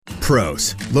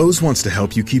pros, Lowe's wants to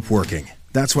help you keep working.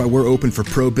 That's why we're open for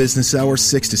pro business hours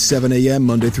 6 to 7 a.m.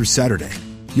 Monday through Saturday.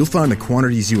 You'll find the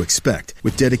quantities you expect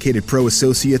with dedicated pro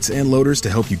associates and loaders to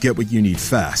help you get what you need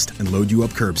fast and load you up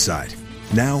curbside.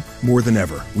 Now, more than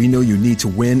ever, we know you need to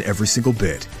win every single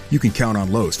bid. You can count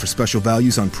on Lowe's for special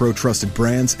values on pro-trusted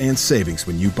brands and savings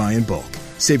when you buy in bulk.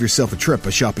 Save yourself a trip by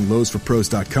shopping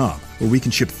Lowe'sForPros.com, where we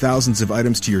can ship thousands of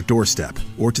items to your doorstep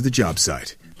or to the job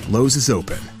site. Lowe's is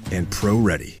open and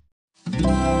pro-ready.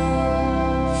 Feral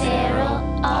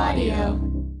Audio.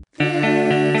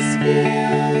 This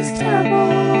feels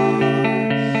terrible.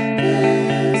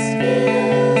 This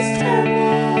feels terrible.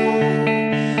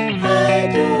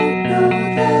 I don't know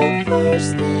the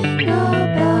first thing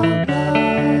about love.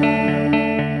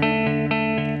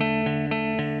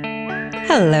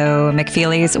 Hello,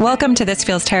 McFeelies. Welcome to This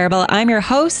Feels Terrible. I'm your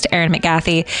host, Erin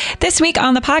McGathy. This week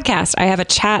on the podcast, I have a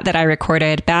chat that I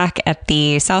recorded back at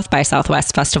the South by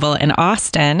Southwest Festival in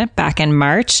Austin back in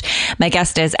March. My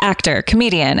guest is actor,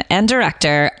 comedian, and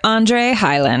director Andre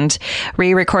Hyland.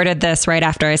 We recorded this right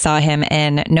after I saw him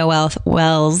in Noelle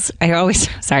Wells.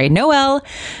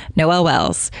 Noelle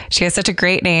Wells. She has such a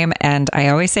great name, and I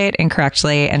always say it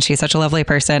incorrectly, and she's such a lovely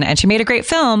person. And she made a great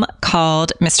film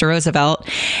called Mr. Roosevelt,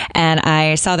 and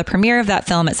I saw the premiere of that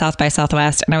film at South by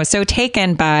Southwest, and I was so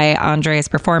taken by Andre's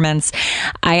performance.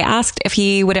 I asked if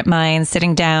he wouldn't mind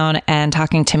sitting down and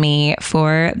talking to me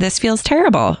for This Feels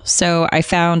Terrible. So I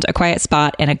found a quiet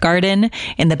spot in a garden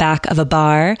in the back of a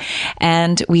bar,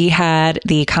 and we had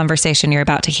the conversation you're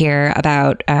about to hear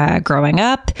about growing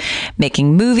up,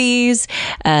 making movies,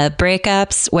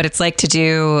 breakups, what it's like to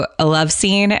do a love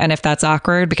scene, and if that's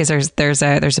awkward, because there's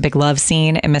a big love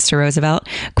scene in Mr. Roosevelt.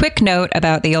 Quick note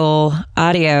about the old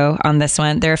audio on this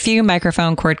one. There are a few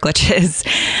microphone cord glitches.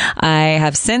 I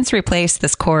have since replaced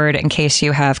this cord in case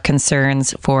you have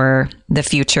concerns for the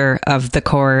future of the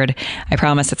cord. I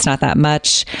promise it's not that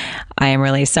much. I am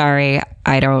really sorry.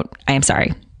 I am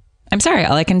sorry. I'm sorry.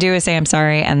 All I can do is say I'm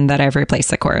sorry and that I've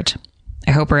replaced the cord.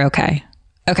 I hope we're okay.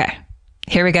 Okay,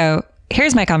 here we go.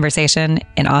 Here's my conversation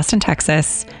in Austin,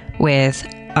 Texas with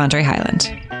Andre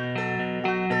Hyland.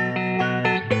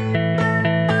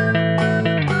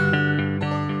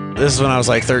 This is when I was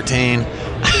like 13.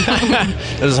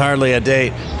 It was hardly a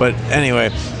date. But anyway,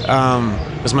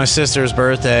 it was my sister's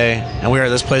birthday, and we were at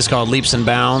this place called Leaps and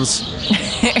Bounds.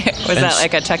 Was that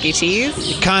like a Chuck E.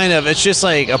 Cheese? Kind of. It's just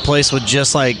like a place with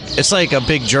just like, it's like a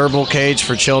big gerbil cage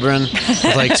for children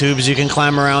with like tubes you can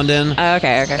climb around in.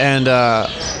 Okay. And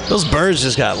those birds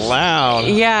just got loud.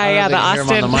 Yeah. The Austin,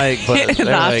 hear them on the mic, but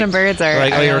the Austin birds are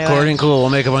like, oh, you're really recording? Cool.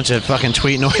 We'll make a bunch of fucking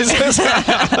tweet noises.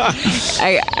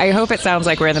 I hope it sounds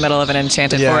like we're in the middle of an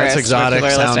enchanted yeah, forest. It's exotic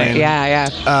sounding. Yeah.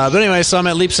 But anyway, so I'm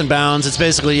at Leaps and Bounds. It's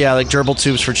basically, like gerbil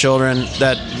tubes for children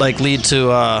that like lead to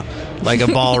like a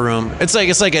ballroom. It's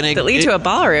like that lead to a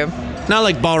ballroom. Not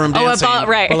like ballroom dancing.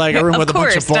 Right. But like a room with a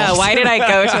bunch of balls. Why did I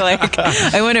go to like?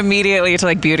 I went immediately to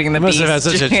like Beauty and the Beast. Must have had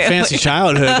such a fancy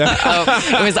childhood.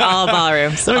 It was all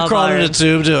ballrooms. So we crawled in a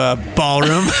tube to a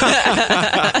ballroom.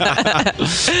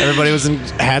 Everybody was in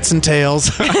hats and tails.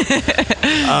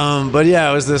 But yeah,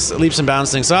 it was this Leaps and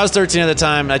Bounds thing. So I was 13 at the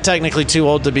time. I technically too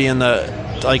old to be in the.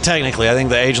 Like technically, I think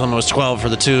the age limit was 12 for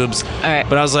the tubes. All right.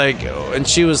 But I was like, and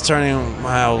she was turning.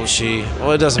 How was she?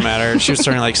 Well, it doesn't matter. She was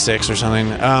turning like 6 or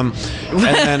something. And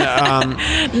then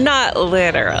not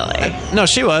literally. No,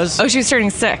 she was. Oh, she was turning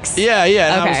 6. Yeah. Okay.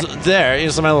 I was there. It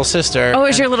was my little sister. Oh, it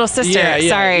was your little sister. Yeah.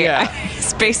 Sorry. Yeah. I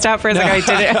spaced out for a second.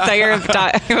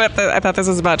 I thought this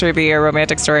was about to be a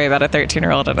romantic story about a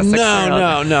 13-year-old and a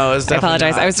 6-year-old. No. I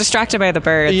apologize. Not. I was distracted by the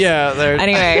birds. Yeah.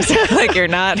 Anyway, so like you're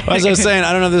not. As I was saying,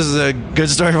 I don't know if this is a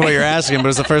good story for what you're asking, but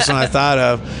it's the first one I thought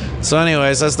of. So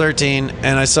anyways, I was 13,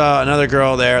 and I saw another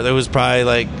girl there that was probably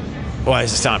like, well,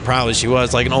 it's not probably, she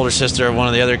was like an older sister of one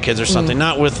of the other kids or something.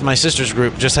 Not with my sister's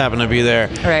group, just happened to be there.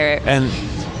 Right. And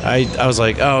I was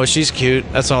like, oh, she's cute.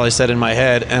 That's all I said in my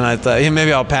head. And I thought,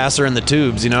 maybe I'll pass her in the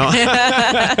tubes, And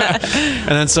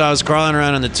then so I was crawling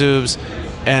around in the tubes.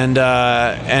 And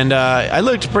I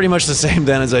looked pretty much the same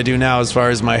then as I do now, as far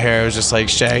as my hair was just like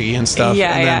shaggy and stuff.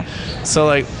 Yeah. So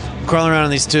like crawling around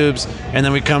in these tubes, and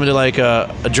then we come to like a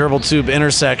gerbil tube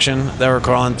intersection that we're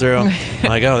crawling through. I'm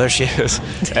like, oh, there she is.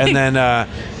 And then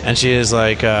and she is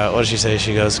like, what did she say?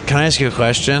 She goes, can I ask you a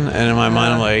question? And in my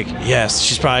mind, I'm like, yes.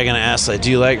 She's probably gonna ask, like,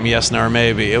 do you like me? Yes, no, or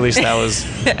maybe. At least that was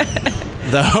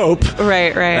the hope.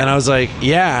 Right. And I was like,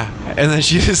 yeah. And then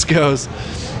she just goes,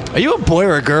 are you a boy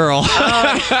or a girl? And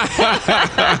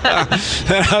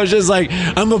I was just like,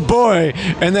 I'm a boy.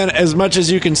 And then as much as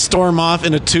you can storm off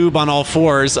in a tube on all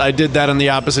fours, I did that in the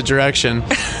opposite direction.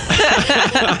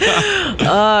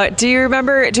 Do you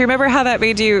remember how that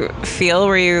made you feel?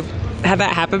 Were you had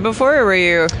that happen before, or were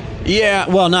you? Yeah,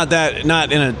 well, not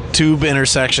in a tube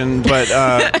intersection, but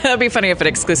That'd be funny if it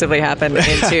exclusively happened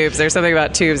in tubes. There's something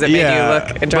about tubes that made you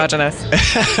look androgynous.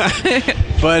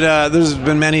 But there's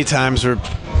been many times where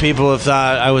people have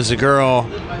thought I was a girl,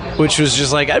 which was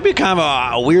just like, I'd be kind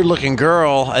of a weird-looking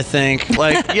girl, I think.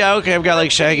 Like, yeah, okay, I've got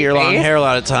like shaggy or long hair a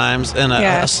lot of times, and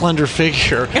a slender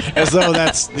figure, as though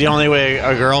that's the only way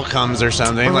a girl comes or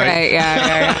something. Like, Right,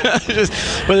 yeah.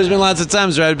 but there's been lots of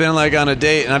times where I'd been like on a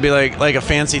date, and I'd be like a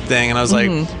fancy thing, and I was like,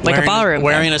 like a ballroom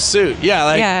wearing a suit. Yeah,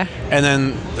 like, Yeah. and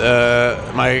then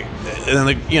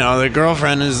the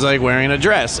girlfriend is like wearing a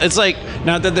dress. It's like,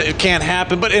 not that it can't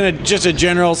happen, but in just a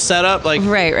general setup, like,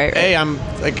 Right. hey, I'm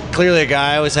like clearly a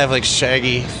guy. I always have like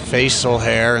shaggy facial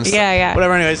hair and stuff. Yeah.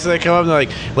 Whatever. Anyway, so they come up and they're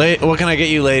like, what can I get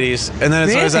you, ladies? And then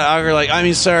it's always that awkward, like, I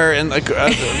mean, sir, and like,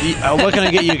 what can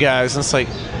I get you guys? And it's like,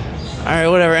 all right,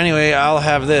 whatever. Anyway, I'll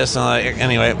have this. And I'm like,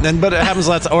 anyway, but it happens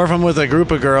lots. Or if I'm with a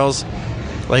group of girls,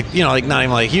 like, like not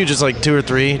even like huge, it's like 2 or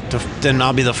 3. Then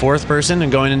I'll be the 4th person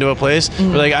and going into a place.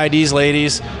 We're like, IDs,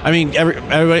 ladies. I mean,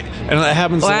 everybody, and it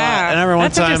happens a lot. And I remember one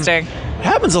That's time, interesting. it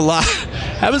happens a lot.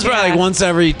 Happens probably like once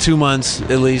every 2 months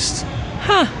at least.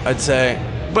 I'd say,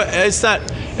 but it's not.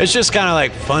 It's just kind of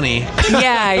like funny.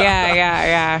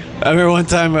 Yeah. I remember one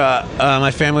time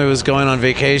my family was going on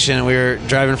vacation, and we were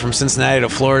driving from Cincinnati to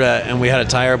Florida, and we had a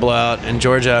tire blowout in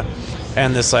Georgia,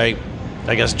 and this like,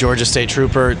 I guess Georgia State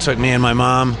Trooper took me and my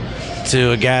mom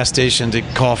to a gas station to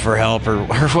call for help, or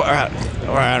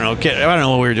I don't know. I don't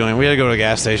know what we were doing. We had to go to a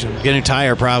gas station, get a new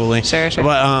tire probably. Sure.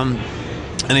 But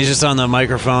and he's just on the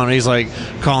microphone. He's like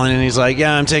calling, and he's like,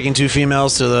 "Yeah, I'm taking 2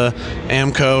 females to the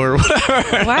Amco or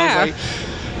whatever." Wow. Like,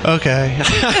 okay.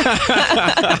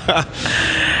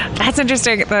 That's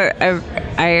interesting.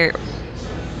 I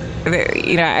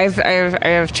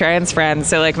have trans friends,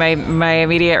 so like my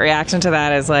immediate reaction to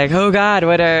that is like, oh God,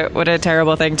 what a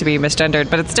terrible thing to be misgendered.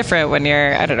 But it's different when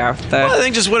you're, I don't know. Well, I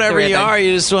think just whatever you are,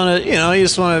 you just want to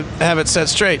have it set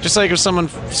straight. Just like if someone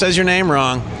says your name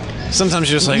wrong, sometimes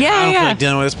you're just like, I don't feel like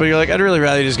dealing with this, but you're like, I'd really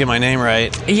rather you just get my name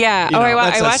right. Yeah.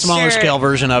 That's a smaller scale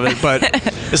version of it, but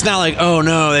it's not like, oh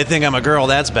no, they think I'm a girl.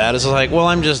 That's bad. It's like, well,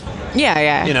 I'm just.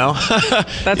 Yeah.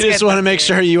 That's you just want to make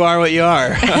sure you are what you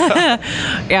are.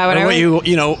 Yeah. What you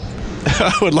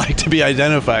would like to be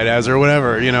identified as, or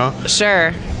whatever.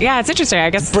 Sure. Yeah, it's interesting. I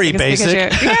guess pretty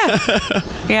basic.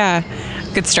 Yeah.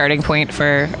 Good starting point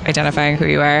for identifying who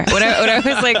you are. When I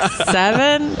was like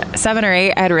 7 or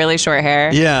 8, I had really short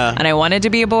hair. Yeah. And I wanted to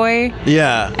be a boy.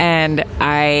 Yeah. And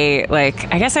I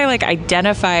guess I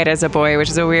identified as a boy, which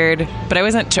is a weird, but I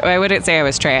wouldn't say I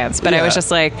was trans, but I was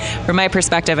just like, from my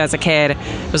perspective as a kid,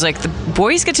 it was like the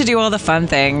boys get to do all the fun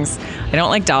things. I don't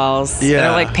like dolls. Yeah. I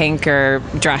don't like pink or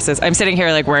dresses. I'm sitting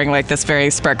here like wearing like this very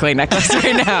sparkly necklace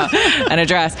right now and a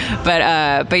dress. But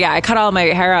yeah, I cut all my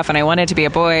hair off and I wanted to be a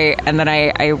boy. And then I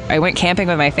went camping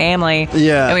with my family.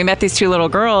 Yeah. And we met these 2 little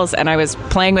girls, and I was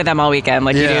playing with them all weekend,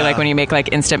 like you do, like when you make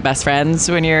like instant best friends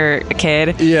when you're a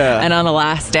kid. Yeah. And on the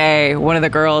last day, one of the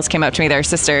girls came up to me. They're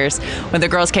sisters. When the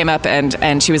girls came up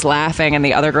and she was laughing, and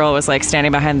the other girl was like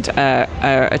standing behind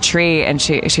a tree, and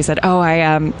she said,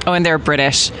 and they're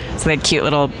British, so they had cute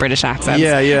little British accents.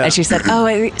 Yeah. And she said,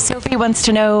 Sophie wants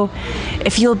to know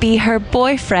if you'll be her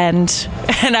boyfriend.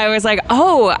 And I was like,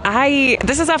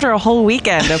 this is after a whole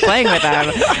weekend of playing with them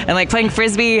and like playing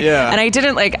frisbee. Yeah. And I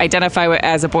didn't like identify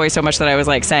as a boy so much that I was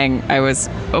like saying I was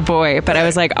a boy, but I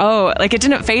was like, it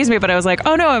didn't faze me, but I was like,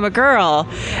 oh no, I'm a girl.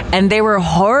 And they were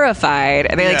horrified.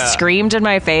 They like screamed in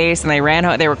my face, and they ran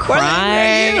home. They were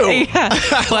crying. You? Yeah.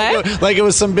 What? Like it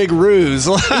was some big ruse.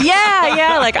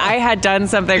 Yeah. Like I had done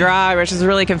something wrong, which is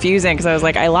really confusing because I was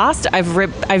like,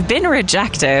 I've been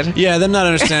rejected. Yeah, them not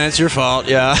understanding it's your fault.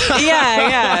 Yeah.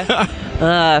 Yeah.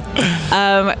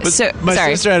 My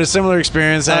sister had a similar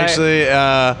experience actually.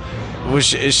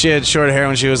 She had short hair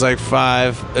when she was like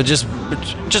 5, just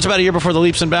about a year before the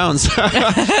leaps and bounds. And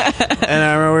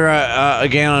I remember we were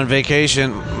again on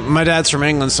vacation. My dad's from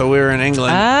England, so we were in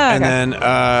England. Okay. And then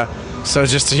so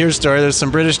just to hear a story, there's some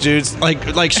British dudes,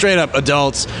 like straight up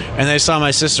adults, and they saw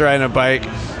my sister riding a bike,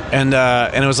 and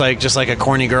it was like just like a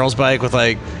corny girl's bike with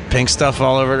like pink stuff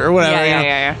all over it or whatever.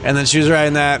 Yeah. And then she was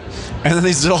riding that, and then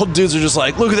these old dudes are just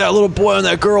like, look at that little boy on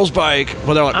that girl's bike.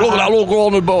 Well, they're like, look at that little girl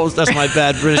on the boat. That's my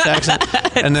bad British accent.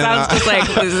 And then sounds just like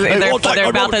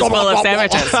their mouth is full of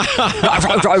sandwiches.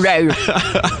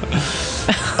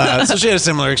 So she had a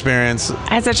similar experience.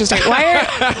 That's interesting. Why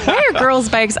are girls'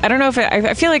 bikes? I don't know if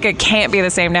I feel like it can't be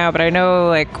the same now, but I know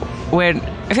like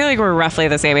I feel like we're roughly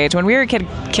the same age. When we were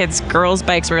kids, girls'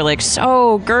 bikes were like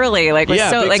so girly, like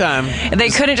so big like time. They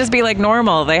couldn't just be like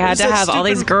normal. They had to have all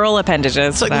these girl appendages.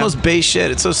 It's like the most base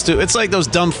shit. It's so stupid. It's like those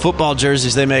dumb football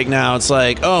jerseys they make now. It's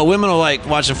like, oh, women will like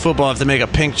watching football if they make a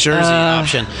pink jersey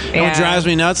option. And what drives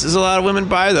me nuts is a lot of women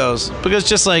buy those because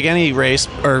just like any race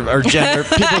or gender,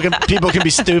 people can be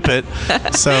stupid.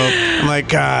 So I'm like,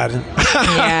 God,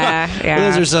 yeah.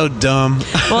 Those are so dumb.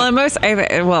 Well, and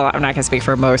I'm not gonna speak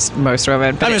for most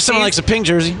women. But I mean, if someone likes a pink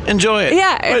jersey, enjoy it.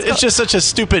 Yeah, it's just such a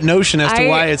stupid notion as to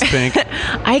why it's pink.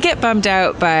 I get bummed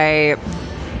out by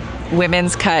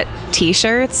women's cut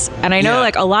t-shirts, and I know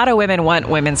like a lot of women want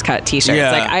women's cut t-shirts.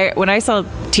 Like when I sell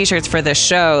t-shirts for this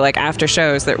show, like after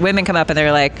shows, that women come up and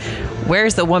they're like,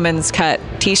 where's the women's cut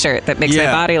t-shirt that makes my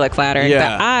body look flattering?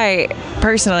 But I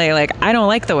personally, like, I don't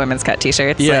like the women's cut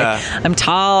t-shirts. Like, I'm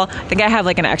tall, I think I have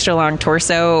like an extra long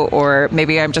torso, or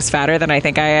maybe I'm just fatter than I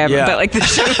think I am. But like the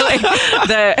show,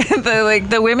 like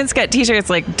the women's cut t-shirts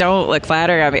like don't look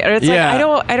flattering on me. And it's like I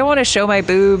don't want to show my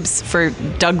boobs for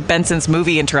Doug Benson's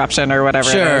movie interruption or whatever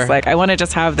it is. Like I want to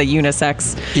just have the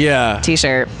unisex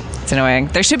t-shirt. It's annoying.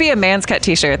 There should be a man's cut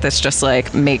t-shirt that's just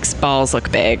like makes balls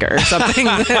look big or something.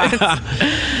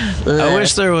 I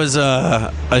wish there was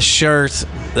a shirt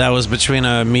that was between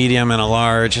a medium and a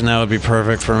large, and that would be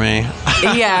perfect for me.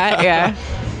 Yeah.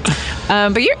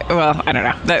 But I don't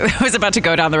know. I was about to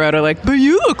go down the road of like, but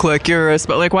you look like you're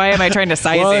but like, why am I trying to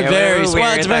size you? It varies.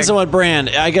 Well, it depends on what brand.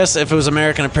 I guess if it was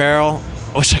American Apparel,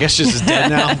 which I guess just is dead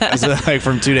now, is it like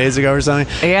from 2 days ago or something?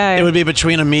 Yeah. It would be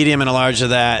between a medium and a large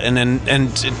of that,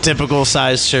 and typical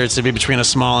size shirts would be between a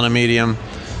small and a medium.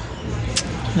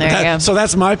 There you go. So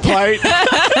that's my plight.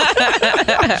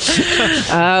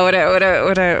 Oh, what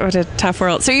a tough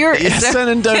world. So you're send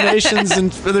in donations,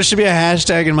 and there should be a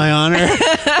hashtag in my honor.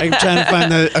 I'm trying to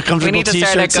find a comfortable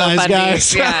t-shirt size,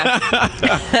 guys. Yeah.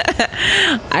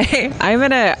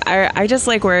 I just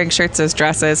like wearing shirts as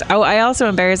dresses. Oh, I also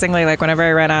embarrassingly, like whenever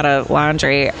I run out of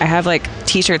laundry, I have like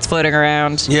t-shirts floating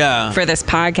around for this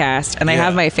podcast, and they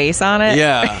have my face on it.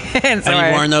 Yeah. And so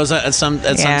have you worn those at some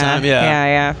time?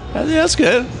 Yeah. That's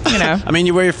good. You know. I mean,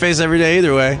 you wear your face every day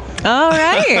either way. All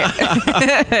right.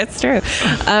 It's true.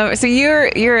 So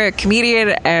you're a comedian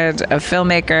and a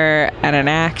filmmaker and an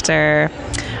actor.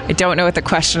 I don't know what the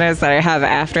question is that I have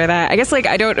after that. I guess like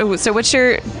I don't know. So what's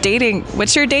your dating? Oh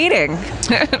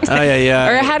yeah.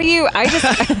 Or how do you?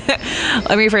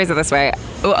 Let me phrase it this way.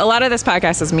 A lot of this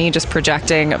podcast is me just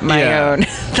projecting my own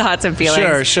thoughts and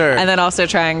feelings. Sure. And then also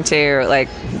trying to like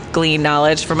glean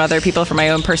knowledge from other people for my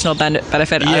own personal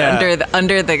benefit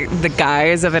under the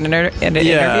guise of an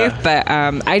interview. But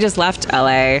I just left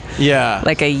LA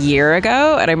like a year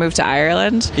ago, and I moved to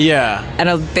Ireland. Yeah. And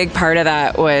a big part of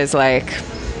that was like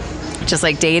just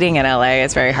like dating in LA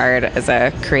is very hard as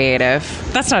a creative.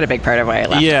 That's not a big part of why I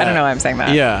left. I don't know why I'm saying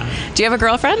that. Yeah. Do you have a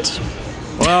girlfriend?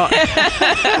 Well,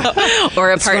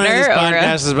 or a partner? This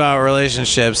podcast is about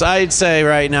relationships. I'd say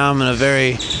right now I'm in a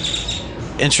very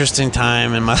interesting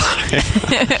time in my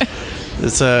life.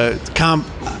 It's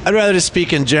I'd rather just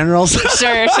speak in general.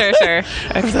 Sure.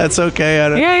 If that's okay.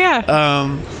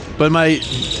 Yeah. But my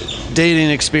dating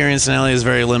experience in LA is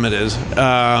very limited.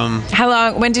 How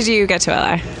long? When did you get to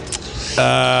LA?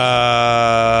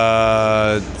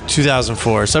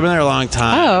 2004. So I've been there a long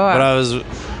time. Oh, wow. But I was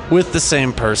with the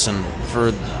same person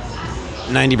for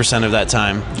 90% of that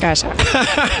time. Gotcha.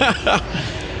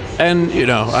 And I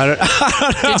don't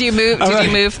know. Did you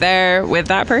move there with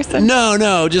that person?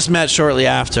 No, just met shortly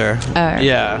after.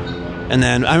 Yeah. And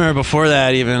then I remember before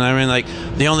that even, I mean, like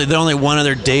the only one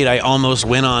other date I almost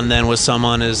went on then with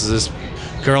someone is this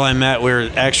girl I met. We were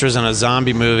extras in a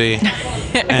zombie movie,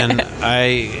 and we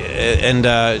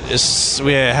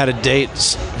had a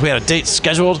date. We had a date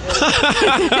scheduled,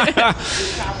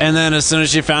 and then as soon as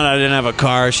she found out I didn't have a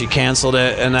car, she canceled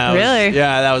it. And that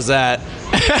was that.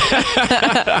 Is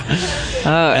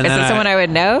it someone I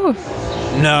would know?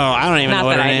 No, I don't even know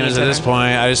what her name is at this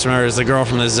point. I just remember it's the girl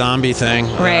from the zombie thing.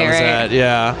 Right.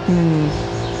 Yeah.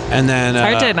 And then it's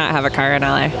hard to not have a car in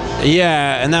LA.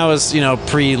 Yeah, and that was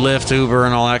pre-Lyft, Uber,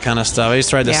 and all that kind of stuff. I used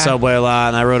to ride the subway a lot,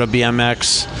 and I rode a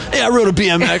BMX. Yeah, I rode a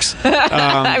BMX.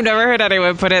 I've never heard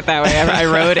anyone put it that way. I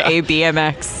rode a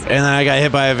BMX, and then I got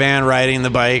hit by a van riding the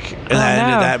bike, and I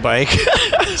ended that bike.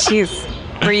 Jeez.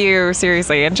 Were you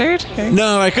seriously injured?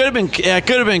 No, I could have been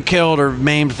killed or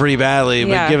maimed pretty badly.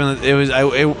 But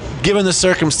given the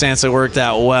circumstance, it worked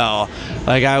out well.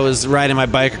 Like I was riding my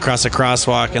bike across a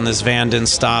crosswalk, and this van didn't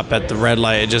stop at the red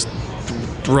light. It just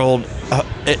rolled.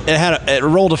 It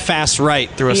rolled a fast right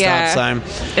through a stop sign.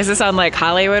 Is this on like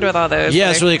Hollywood with all those? Yeah,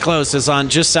 it's really close. It's on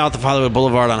just south of Hollywood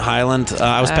Boulevard on Highland.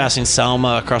 I was passing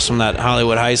Selma across from that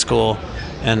Hollywood High School,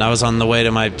 and I was on the way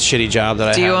to my shitty job that I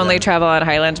had. Do you only travel on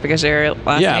Highland because of your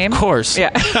last name? Yeah, of course.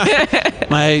 Yeah.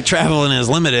 My traveling is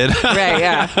limited. Right,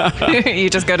 yeah. You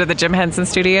just go to the Jim Henson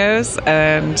Studios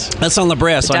and... That's on La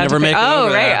Brea, so I never make it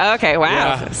over right. there. Okay, wow.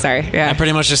 Yeah. Sorry, yeah. I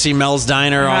pretty much just see Mel's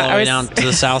Diner all the way down to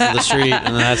the south of the street,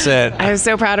 and that's it. I was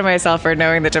so proud of myself for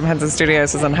knowing that Jim Henson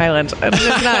Studios was on Highland. And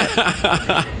it's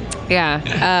not.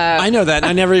 Yeah. I know that.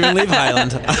 I never even leave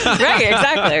Highland. Right,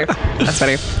 exactly. That's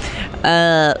funny.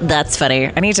 That's funny.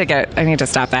 I need to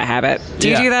stop that habit. Do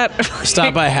you do that?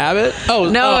 Stop by habit? Oh,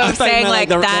 no, I I'm thought you saying meant like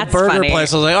the that's burger funny.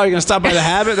 place. I was like, oh, you're gonna stop by the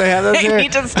Habit? They have those here. I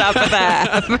need to stop at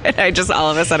that habit. I just all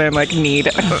of a sudden like need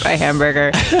a hamburger.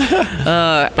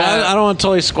 I don't want to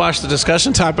totally squash the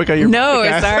discussion topic of your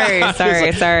podcast.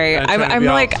 Sorry.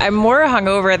 I'm more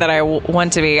hungover than I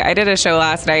want to be. I did a show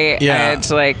last night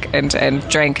and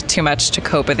drank too much to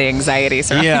cope with the anxiety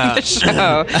surrounding the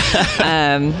show.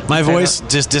 My voice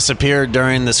just disappeared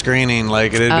during the screening.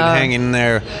 Like it had been hanging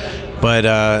there, but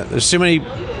there's too many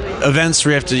events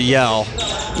where you have to yell.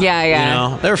 Yeah. You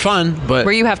know, they're fun, but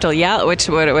where you have to yell, what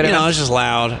you know, it's just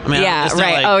loud. I mean, yeah, it's not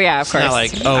right. Like, of course. Not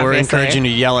like we're Obviously. encouraging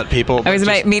you to yell at people. I was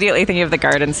immediately thinking of the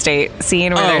Garden State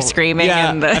scene where they're screaming.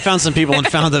 Yeah, I found some people and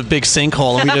found the big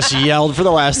sinkhole, and we just yelled for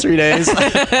the last 3 days. I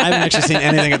haven't actually seen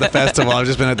anything at the festival. I've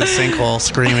just been at the sinkhole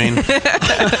screaming.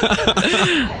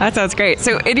 That sounds great.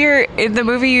 So in the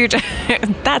movie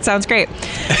that sounds great.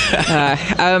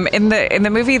 In the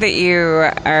movie that you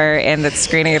are in that's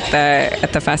screening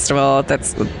at the festival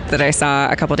that I saw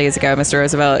a couple days ago, Mr.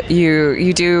 Roosevelt,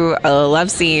 you do a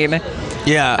love scene.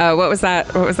 Yeah. What was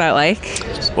that like?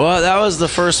 Well, that was the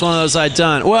first one of those I'd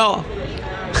done. Well,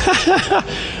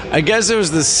 I guess it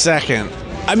was the second.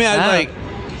 I mean,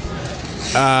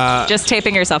 just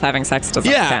taping yourself having sex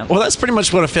doesn't count. Well, that's pretty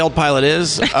much what a failed pilot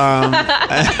is, and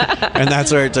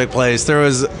that's where it took place. There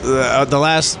was the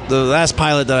last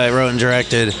pilot that I wrote and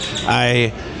directed.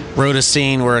 I wrote a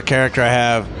scene where a character I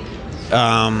have,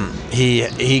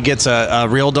 he gets a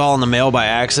real doll in the mail by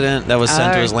accident that was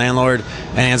sent to his landlord,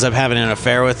 and he ends up having an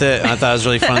affair with it. And I thought it was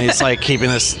really funny. It's like keeping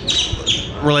this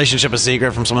relationship a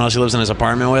secret from someone else he lives in his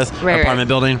apartment with, apartment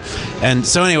building. And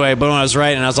so anyway, but when I was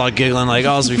writing, I was all giggling like,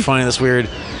 oh, this would be funny. This weird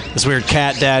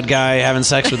cat dad guy having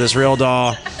sex with this real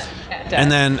doll. And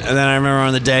then I remember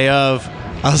on the day of,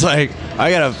 I was like, I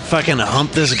gotta fucking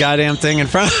hump this goddamn thing in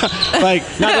front. Like,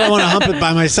 not that I want to hump it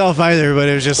by myself either, but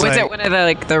it was just was it one of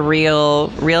the real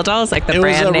dolls, like the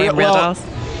brand name real dolls?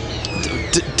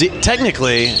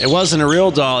 Technically, it wasn't a real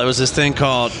doll. It was this thing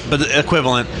called, but the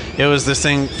equivalent. It was this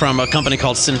thing from a company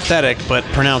called Synthetic, but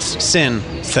pronounced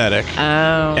synthetic.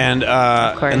 Oh, and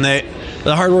of course. And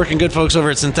the hardworking good folks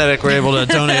over at Synthetic were able to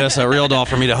donate us a real doll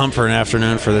for me to hump for an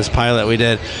afternoon for this pilot we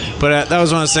did. But that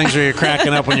was one of those things where you're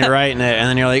cracking up when you're writing it, and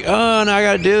then you're like, oh, now I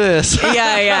got to do this.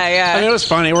 Yeah. I mean, it was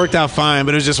funny. It worked out fine,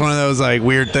 but it was just one of those like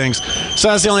weird things. So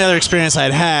that's the only other experience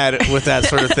I'd had with that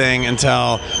sort of thing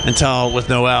until with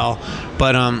Noelle.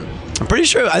 But I'm pretty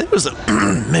sure. I think it was.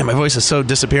 Man, my voice is so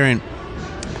disappearing.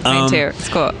 Me too. It's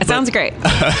cool. It sounds great.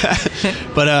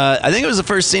 But I think it was the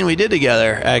first scene we did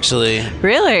together, actually.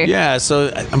 Really? Yeah,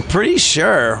 so I'm pretty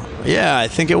sure. Yeah, I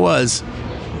think it was.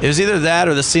 It was either that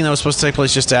or the scene that was supposed to take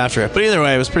place just after it. But either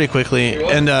way, it was pretty quickly.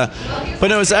 And but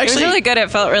no, it was actually... It was really good. It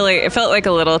felt like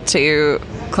a little too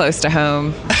close to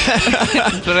home.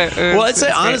 Well, I'd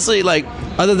say honestly, like,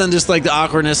 other than just like the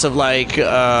awkwardness of like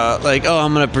oh,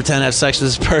 I'm gonna pretend to have sex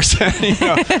with this person, you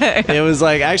know, it was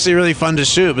like actually really fun to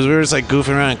shoot because we were just like goofing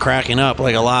around and cracking up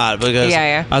like a lot because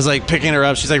I was like picking her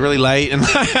up. She's like really light and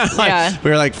we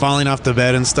were like falling off the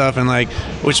bed and stuff, and like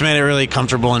which made it really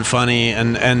comfortable and funny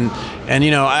and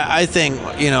you know, I think,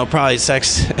 you know, probably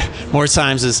sex more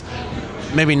times is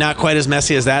maybe not quite as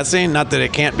messy as that scene, not that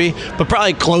it can't be, but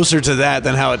probably closer to that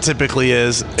than how it typically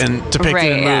is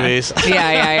depicted in movies.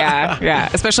 Yeah.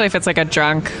 Especially if it's like a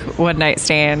drunk one night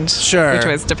stand, which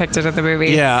was depicted in the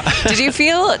movie. Yeah. Did you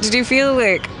feel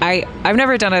like I've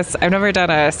never done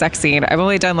a sex scene. I've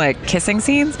only done like kissing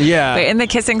scenes. Yeah. But in the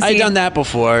kissing scene, I've done that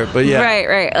before, but yeah.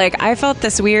 Right. Like I felt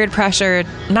this weird pressure,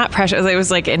 not pressure, it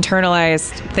was like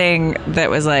internalized thing that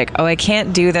was like, oh, I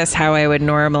can't do this how I would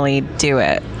normally do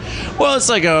it. Well, it's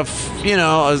like a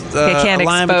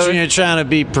line between you trying to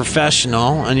be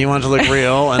professional and you want it to look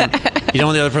real, and you don't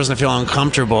want the other person to feel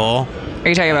uncomfortable. Are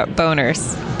you talking about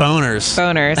boners?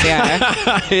 Boners,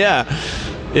 yeah.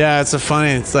 yeah. It's a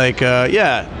funny. It's like,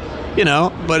 yeah.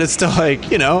 but it's still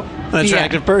like, an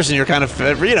attractive person. You're kind of,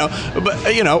 but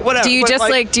whatever. Do you But,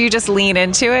 just do you just lean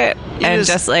into it and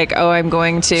just like, oh, I'm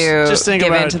going to just think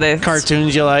give about into this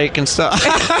cartoons you like and stuff.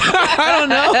 I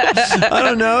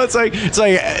don't know. It's like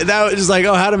that was just like,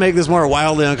 oh, how to make this more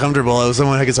wildly uncomfortable if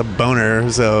someone gets a boner.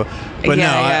 So, but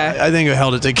I think we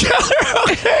held it together.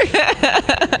 Okay.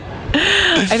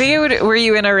 I think it would. Were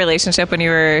you in a relationship when you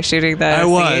were shooting the I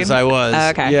was. scene? Oh,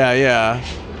 okay. Yeah.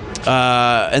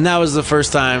 And that was the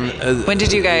first time. When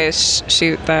did you guys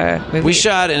shoot the movie? We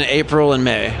shot in April and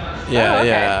May. Yeah, okay.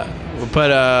 yeah.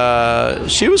 But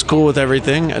she was cool with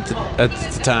everything at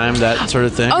the time, that sort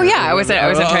of thing. Oh yeah, I wasn't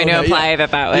trying to imply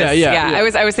that was. Yeah.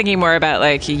 I was thinking more about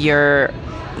like your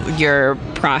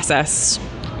process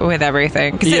with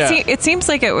everything, because it seems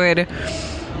like it would.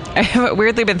 I've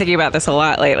weirdly been thinking about this a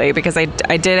lot lately, because I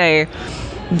did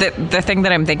the thing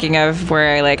that I'm thinking of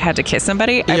where I like had to kiss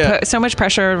somebody. I put so much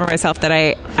pressure over myself that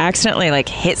I accidentally like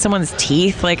hit someone's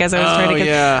teeth like as I was trying to kiss.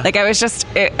 Yeah. Like I was just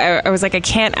I was like, I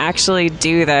can't actually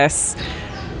do this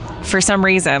for some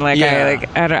reason. Like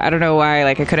I don't know why,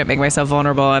 like I couldn't make myself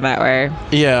vulnerable in that way.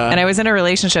 Yeah. And I was in a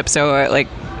relationship, so like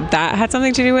that had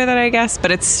something to do with it, I guess,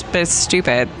 but it's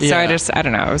stupid. Yeah. So I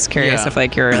don't know. I was curious if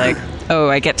like you're like, oh,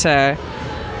 I get to.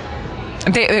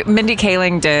 Mindy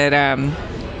Kaling did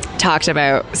talked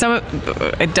about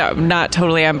I'm not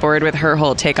totally on board with her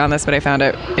whole take on this, but I found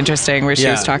it interesting where she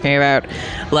was talking about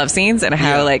love scenes and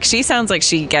how like she sounds like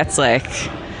she gets like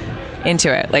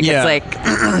into it. Like it's like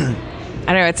I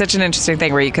don't know, it's such an interesting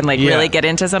thing where you can like really get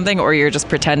into something, or you're just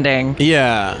pretending.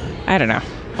 Yeah. I don't know.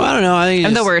 Well, I don't know. I think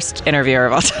I'm the worst interviewer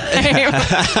of all time.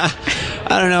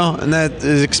 I don't know. And that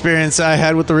is experience I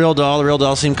had with the real doll. The real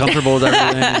doll seemed comfortable with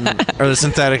everything. Or the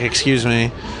synthetic, excuse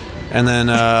me. And then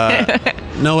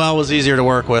Noelle was easier to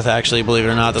work with, actually, believe it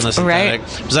or not, than the synthetic.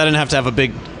 Because I didn't have to have a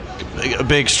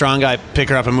big strong guy pick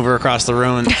her up and move her across the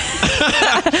room.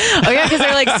 Oh yeah, because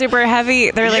they're like super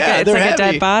heavy. They're like it's like heavy. A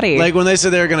dead body. Like when they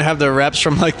said they were going to have the reps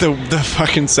from like the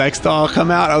fucking sex doll come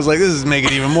out, I was like, this is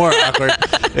making it even more awkward.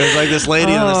 It was like this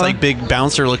lady and this like big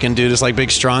bouncer looking dude, this like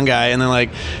big strong guy, and then like,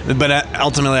 but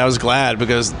ultimately I was glad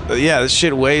because this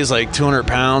shit weighs like 200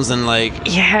 pounds and like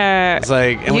it's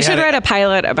like and you should write a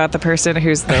pilot about the person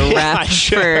who's the rep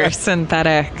for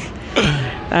synthetic.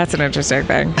 That's an interesting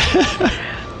thing.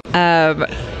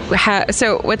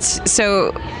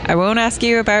 So I won't ask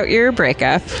you about your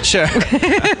breakup. Sure.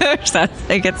 Sounds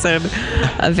like it's in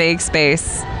a vague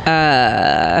space.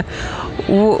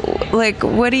 Like,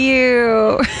 what do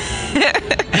you...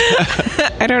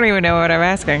 I don't even know what I'm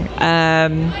asking.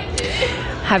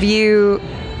 Have you...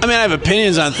 I mean, I have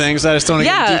opinions on things. I just don't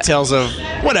get the details of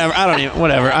whatever. I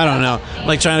don't know.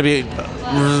 Like trying to be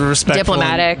respectful,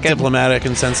 diplomatic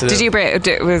and sensitive. Did you break?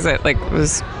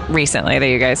 Was recently that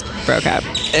you guys broke up?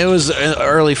 It was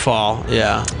early fall.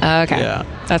 Yeah. Okay. Yeah.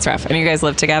 That's rough. And you guys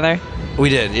lived together? We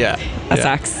did. Yeah. That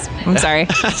sucks. I'm sorry.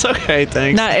 That's okay.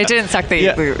 Thanks. No, it didn't suck that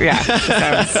you.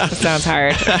 It sounds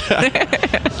hard.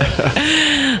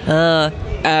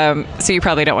 So you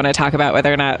probably don't want to talk about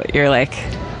whether or not you're like.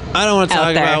 I don't want to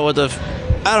talk about what the.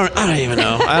 I don't even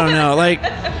know. I don't know. Like,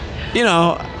 I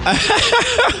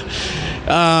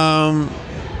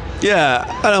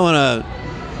don't want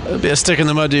to be a stick in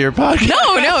the mud to your podcast.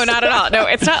 No, not at all. No,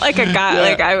 it's not like a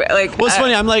guy. Well, it's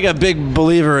funny. I'm like a big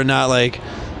believer in not like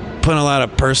putting a lot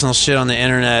of personal shit on the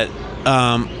internet.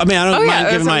 I mean, I don't mind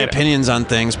giving my opinions on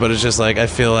things, but it's just like I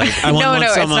feel like I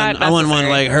wouldn't want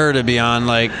like her to be on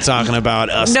like talking about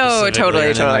us. No,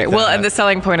 totally. Like well, and the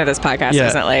selling point of this podcast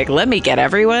isn't like let me get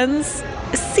everyone's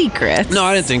secrets. No,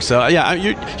 I didn't think so. Yeah,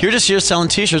 you're just here selling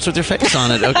T-shirts with your face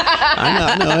on it. Okay.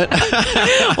 I know it.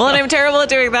 Well, and I'm terrible at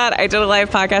doing that. I did a live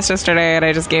podcast yesterday, and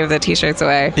I just gave the T-shirts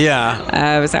away.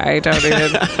 Yeah. Sorry, I don't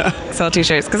even sell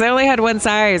T-shirts because I only had one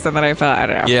size, and then I felt I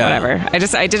don't know, whatever.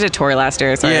 I did a tour last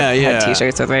year, so I had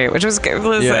T-shirts with me, which was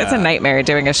it's a nightmare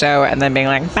doing a show and then being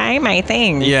like, buy my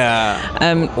thing. Yeah.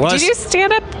 Did you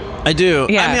stand up? I do.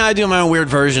 Yeah. I mean, I do my own weird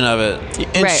version of it.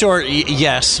 In short,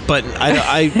 yes, but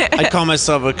I call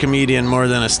myself a comedian more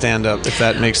than a stand-up, if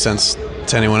that makes sense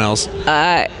to anyone else.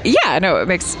 Yeah, no, it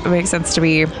makes sense to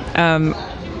be.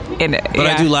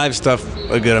 I do live stuff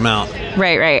a good amount.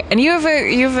 Right. And you have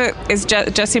is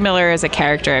Jesse Miller is a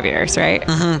character of yours, right?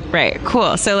 Mm-hmm. Right.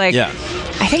 Cool. So like,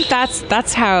 I think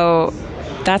that's how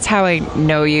I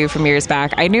know you from years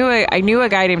back. I knew a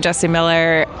guy named Jesse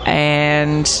Miller,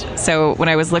 and so when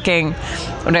I was looking,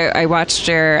 when I watched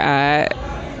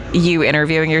you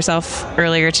interviewing yourself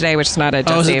earlier today, which is not a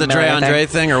Jesse Miller was it the Dre Andre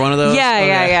thing or one of those?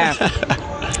 Yeah.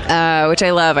 Which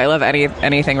I love. I love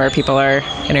anything where people are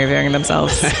interviewing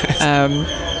themselves.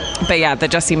 But yeah, the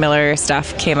Jesse Miller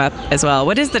stuff came up as well.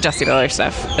 What is the Jesse Miller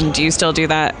stuff? And do you still do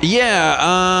that?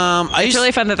 Yeah. It's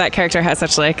really fun that character has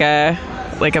such like a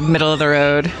middle of the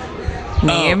road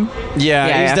name. Oh,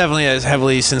 yeah, he's definitely a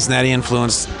heavily Cincinnati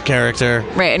influenced character.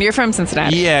 Right, and you're from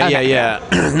Cincinnati. Yeah.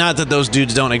 Not that those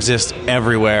dudes don't exist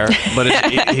everywhere, but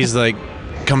he's like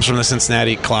comes from the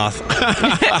Cincinnati cloth.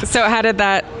 So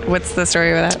what's the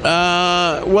story with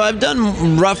that? Well, I've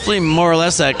done roughly more or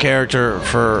less that character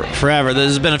for forever.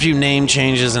 There's been a few name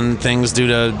changes and things due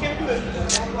to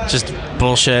just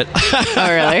bullshit. Oh,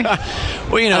 really?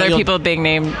 Well, other people being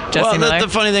named Jesse Miller? The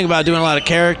funny thing about doing a lot of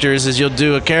characters is you'll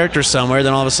do a character somewhere,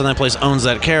 then all of a sudden that place owns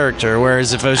that character.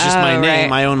 Whereas if it was just my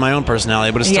name, I own my own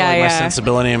personality, but it's still my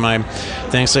sensibility and my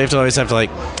thing. So you always have to like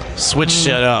switch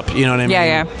shit up. You know what I mean?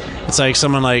 Yeah. It's like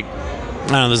someone like, I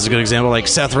don't know, this is a good example. Like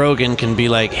Seth Rogen can be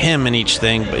like him in each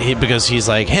thing, but because he's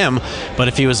like him. But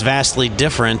if he was vastly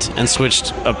different and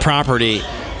switched a property,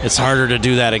 it's harder to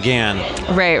do that again.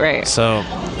 Right. So,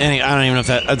 I don't even know if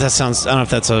that sounds. I don't know if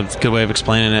that's a good way of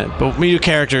explaining it. But when you do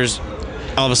characters,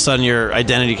 all of a sudden your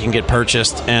identity can get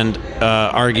purchased and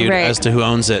argued as to who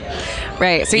owns it.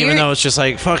 Right. So even though it's just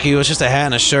like, fuck you, it's just a hat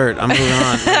and a shirt. I'm moving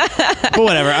on. But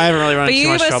whatever. I haven't really run into too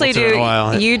much trouble in a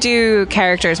while. You do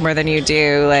characters more than you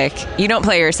do, like, you don't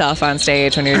play yourself on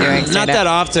stage when you're doing stand-up. Not that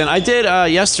often. I did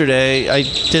yesterday. I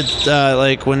did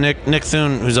like when Nick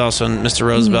Thune, who's also in Mr.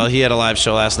 Roosevelt, he had a live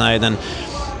show last night. Then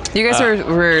you guys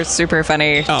were super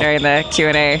funny during the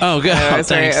Q&A. Oh, good.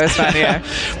 It was fun, yeah.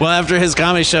 Well, after his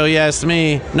comedy show, he asked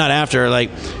me, not after,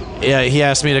 like, yeah, he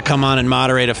asked me to come on and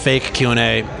moderate a fake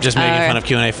Q&A, just making fun of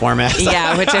Q&A formats.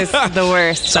 Yeah, which is the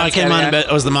worst. So I came on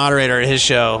and was the moderator at his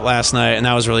show last night, and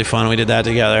that was really fun. We did that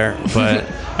together. But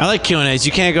I like Q&As.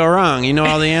 You can't go wrong. You know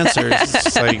all the answers. It's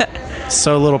just like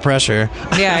so little pressure.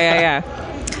 Yeah.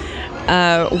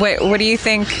 What do you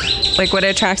think, like, what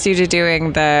attracts you to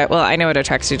doing I know what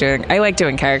attracts you to doing. I like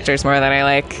doing characters more than I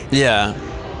like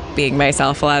being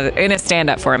myself in a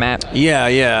stand-up format. Yeah.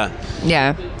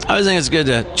 I always think it's good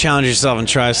to challenge yourself and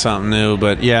try something new,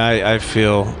 but yeah, I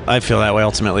feel that way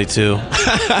ultimately too.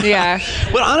 Yeah.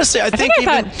 But honestly, I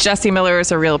thought Jesse Miller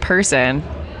was a real person.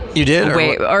 You did?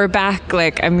 Or back,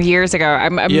 like, years ago.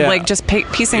 I'm like, just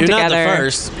piecing together. You're not the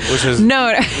first, which is...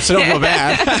 No. So don't feel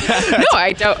bad.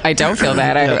 No, I don't feel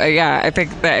bad. I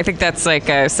think that's, like,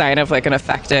 a sign of, like, an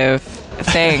effective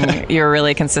thing. You're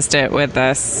really consistent with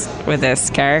this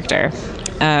character.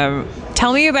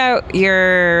 Tell me about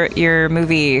your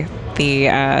movie,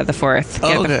 the Fourth.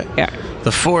 Okay.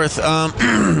 The Fourth.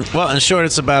 Well, in short,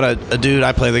 it's about a dude.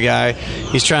 I play the guy.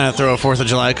 He's trying to throw a 4th of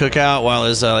July cookout while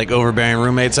his like overbearing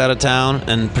roommate's out of town,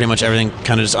 and pretty much everything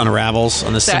kind of just unravels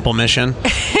on this simple mission.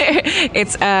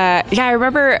 It's I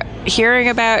remember hearing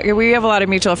about. We have a lot of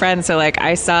mutual friends, so like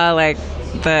I saw like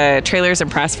the trailers and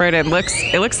press for it. And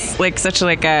it looks like such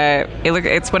like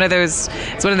it's one of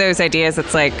those ideas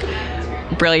that's like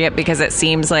brilliant because it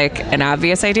seems like an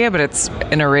obvious idea, but it's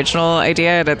an original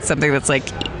idea, and it's something that's like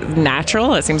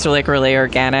natural. It seems like really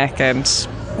organic and it's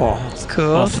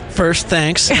cool. Well, first,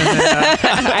 thanks. I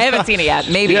haven't seen it yet.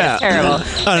 Maybe it's terrible.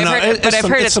 I don't know. I've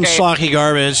heard it's some schlocky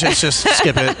garbage. It's just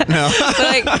skip it. No. But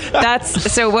like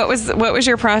so. What was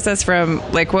your process from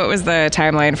like? What was the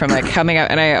timeline from like coming up?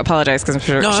 And I apologize because I'm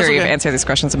sure you've answered these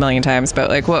questions a million times. But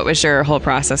like, what was your whole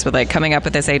process with like coming up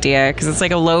with this idea? Because it's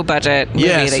like a low budget movie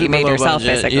that you made yourself,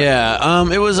 basically.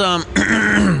 Yeah. It was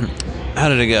how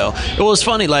did it go? It was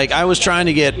funny. Like I was trying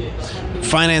to get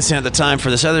financing at the time for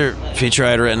this other feature I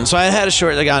had written. So I had a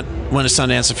short that went to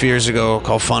Sundance a few years ago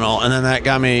called Funnel, and then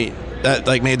that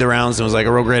like made the rounds and was like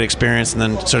a real great experience, and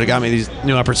then sort of got me these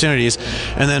new opportunities.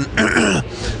 And then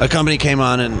a company came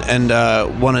on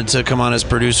and wanted to come on as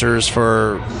producers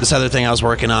for this other thing I was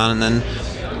working on, and then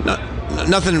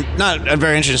not a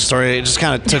very interesting story. It just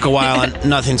kind of took a while, and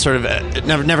nothing sort of it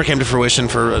never came to fruition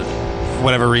for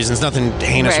whatever reasons. Nothing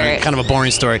heinous, right. Or kind of a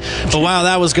boring story. But while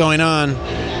that was going on,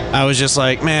 I was just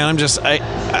like, man,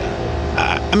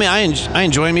 I mean, I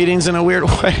enjoy meetings in a weird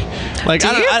way. Like,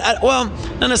 well,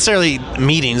 not necessarily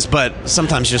meetings, but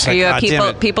sometimes just like, are you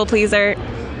a people pleaser?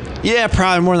 Yeah,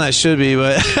 probably more than I should be,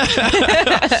 but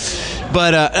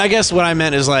but I guess what I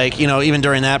meant is like, you know, even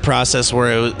during that process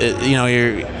where it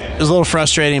was a little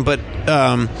frustrating, but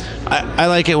I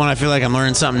like it when I feel like I'm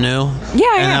learning something new.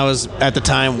 Yeah, and that was at the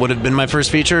time would have been my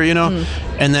first feature, you know,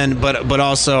 and then but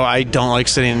also I don't like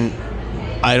sitting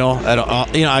idle at all.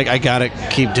 You know, I gotta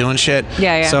keep doing shit.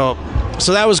 Yeah.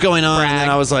 So that was going on, and then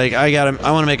I was like, I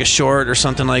want to make a short or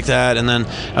something like that, and then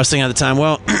I was thinking at the time,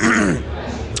 well.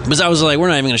 Because I was like, we're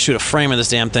not even going to shoot a frame of this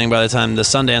damn thing by the time the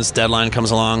Sundance deadline comes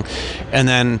along. And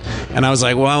I was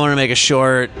like, well, I want to make a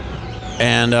short.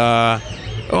 And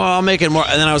well, I'll make it more.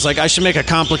 And then I was like, I should make a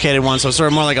complicated one. So it's sort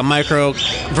of more like a micro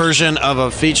version of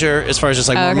a feature as far as just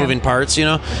like more moving parts, you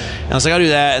know? And I was like, I'll do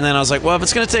that. And then I was like, well, if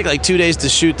it's going to take like 2 days to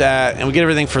shoot that and we get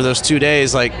everything for those 2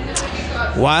 days, like,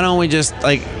 why don't we just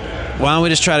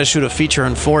try to shoot a feature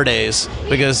in 4 days?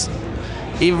 Because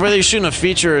even whether you're shooting a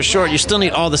feature or short, you still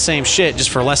need all the same shit just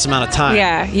for less amount of time.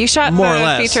 Yeah, you shot more or the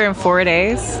less. feature in 4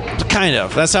 days? Kind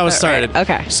of. That's how it started. Right.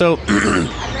 Okay. So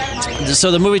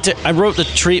the movie, I wrote the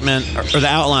treatment or the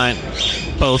outline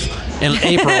both in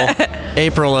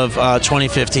April of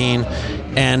 2015.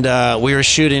 And we were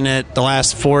shooting it the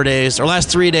last 4 days, or last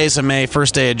 3 days of May,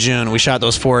 first day of June. We shot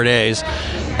those 4 days.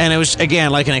 And it was,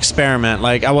 again, like an experiment.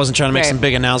 Like, I wasn't trying to make some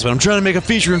big announcement. I'm trying to make a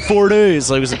feature in 4 days.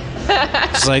 Like, it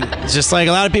was just like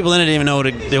a lot of people didn't even know what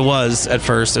it was at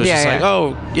first. It was like,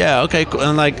 oh, yeah, okay, cool.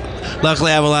 And, like,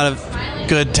 luckily I have a lot of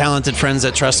good, talented friends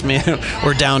that trust me.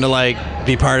 We're down to, like,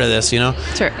 be part of this, you know?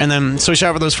 Sure. And then, so we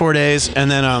shot for those 4 days. And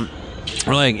then,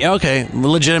 we're like, yeah, okay, we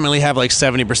legitimately have like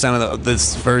 70% of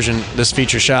this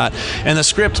feature shot. And the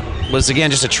script was, again,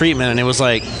 just a treatment, and it was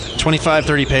like 25,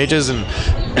 30 pages, and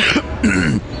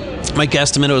my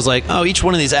guesstimate was like, oh, each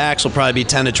one of these acts will probably be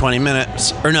 10 to 20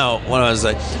 minutes. Or no, what was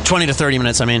it? 20 to 30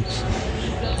 minutes, I mean.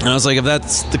 And I was like, if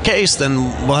that's the case, then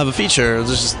we'll have a feature.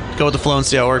 Let's just go with the flow and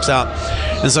see how it works out.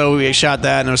 And so we shot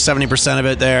that, and there was 70% of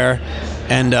it there.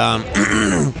 And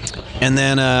and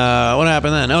then what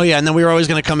happened then? Oh, yeah, and then we were always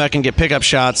going to come back and get pickup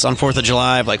shots on 4th of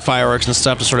July of, like, fireworks and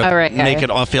stuff to sort of make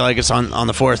it all feel like it's on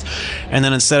the 4th. And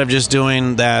then instead of just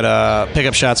doing that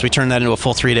pickup shots, we turned that into a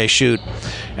full 3-day shoot.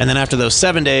 And then after those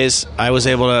 7 days, I was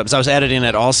able to, because I was editing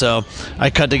it also,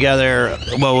 I cut together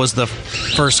what was the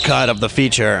first cut of the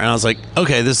feature. And I was like,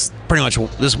 okay, this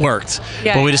worked.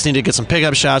 Yeah, but we just need to get some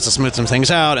pickup shots to smooth some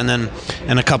things out, and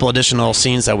a couple additional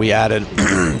scenes that we added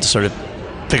to sort of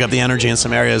pick up the energy in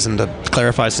some areas and to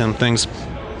clarify some things.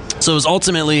 So it was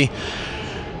ultimately,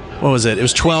 what was it? It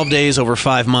was 12 days over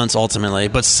 5 months ultimately,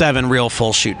 but 7 real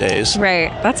full shoot days. Right.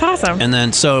 That's awesome. And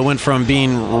then, so it went from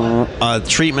being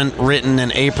treatment written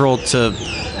in April to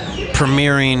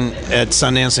premiering at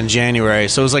Sundance in January.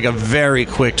 So it was like a very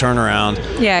quick turnaround.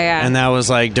 Yeah. And that was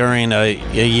like during a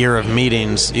year of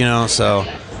meetings, you know, so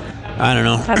I don't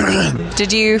know.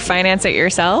 Did you finance it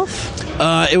yourself?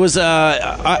 It was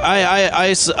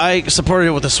I supported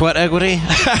it with a sweat equity,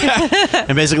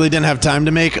 and basically didn't have time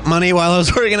to make money while I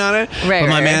was working on it. Right. But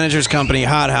my manager's company,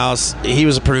 Hot House, he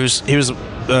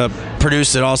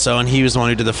produced it also, and he was the one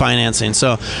who did the financing.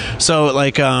 So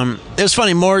like it was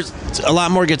funny. A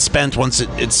lot more gets spent once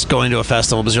it's going to a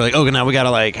festival, because you're like, oh, now we got to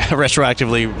like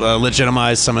retroactively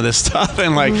legitimize some of this stuff,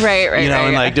 and like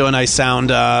like do a nice sound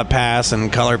pass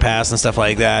and color pass and stuff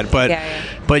like that.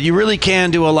 But you really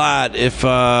can do a lot if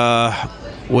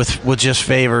with just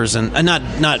favors and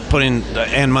not putting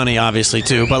and money obviously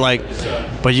too, but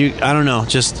you, I don't know,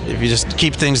 just if you just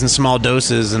keep things in small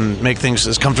doses and make things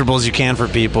as comfortable as you can for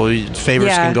people, favors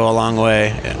can go a long way.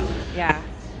 Yeah.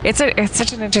 It's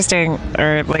such an interesting,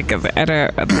 or like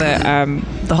the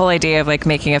whole idea of like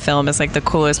making a film is like the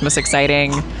coolest, most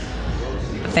exciting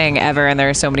thing ever, and there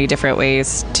are so many different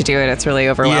ways to do it. It's really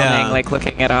overwhelming, like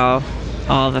looking at all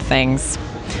the things.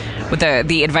 With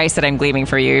the advice that I'm gleaming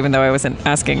for you, even though I wasn't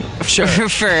asking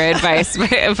for advice,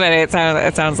 but it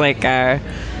sounds like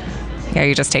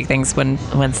you just take things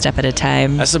one step at a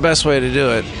time. That's the best way to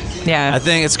do it. Yeah, I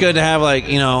think it's good to have like,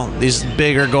 you know, these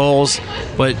bigger goals,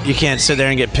 but you can't sit there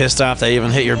and get pissed off that you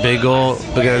even hit your big goal,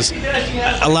 because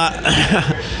a lot,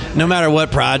 no matter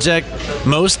what project,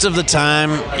 most of the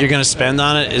time you're going to spend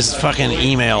on it is fucking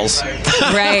emails.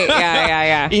 Right.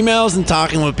 Yeah. Emails and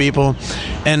talking with people,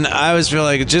 and I always feel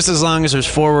like just as long as there's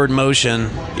forward motion,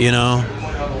 you know,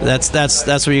 that's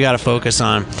what you got to focus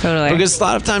on. Totally. Because a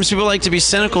lot of times people like to be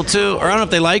cynical too, or I don't know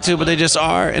if they like to, but they just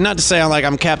are. And not to say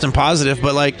I'm Captain Positive,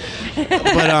 but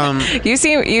you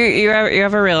seem you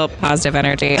have a real positive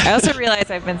energy. I also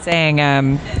realize I've been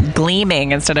saying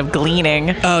gleaming instead of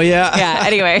gleaning. Oh yeah. Yeah.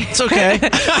 Anyway, it's okay.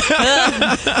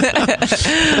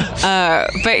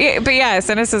 But yeah,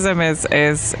 cynicism is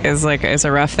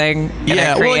a rough thing.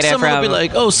 Yeah. Well, like someone will be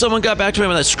like, oh, someone got back to me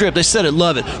on that script. They said it,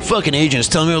 love it. Fucking agents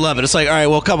telling me to love it. It's like, all right,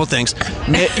 well, couple things.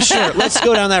 Sure, let's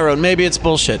go down that road. Maybe it's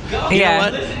bullshit. You know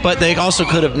what? But they also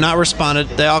could have not responded.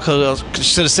 They all could have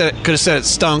said it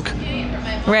stunk.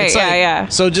 Right. Yeah.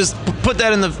 So just put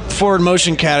that in the forward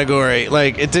motion category.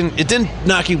 Like it didn't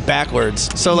knock you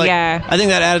backwards. So I think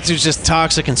that attitude's just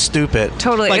toxic and stupid.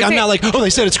 Totally. Like I'm not like, oh, they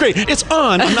said it's great, it's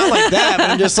on. I'm not like that. But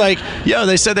I'm just like, yo,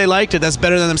 they said they liked it. That's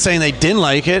better than them saying they didn't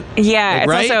like it. Yeah. Like, it's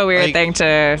right? also a weird thing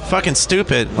to fucking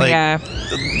stupid. Like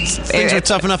things are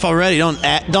tough enough already. Don't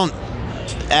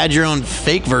add your own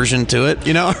fake version to it,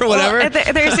 you know, or whatever. Well,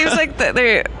 there seems like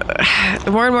there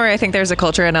more and more. I think there's a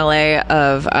culture in LA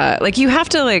of like you have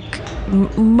to like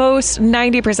most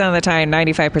 90% of the time,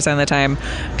 95% of the time,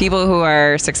 people who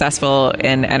are successful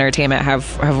in entertainment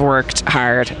have worked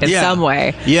hard in some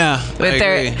way. Yeah, But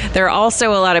there are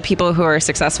also a lot of people who are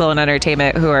successful in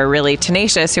entertainment who are really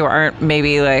tenacious, who aren't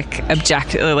maybe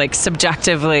like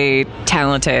subjectively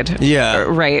talented. Yeah.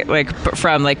 Right. Like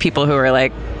from like people who are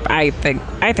like, I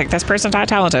think this person's not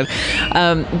talented.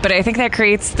 But I think that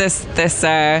creates this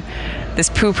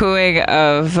poo-pooing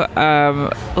of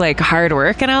like hard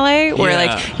work in LA where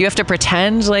like you have to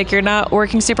pretend like you're not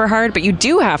working super hard, but you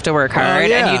do have to work hard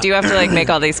and you do have to like make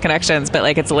all these connections. But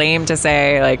like it's lame to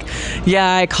say like,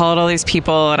 yeah, I called all these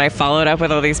people and I followed up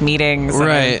with all these meetings and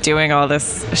I'm doing all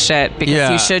this shit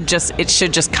because it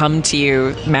should just come to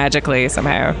you magically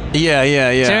somehow. Yeah.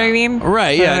 Do you know what I mean?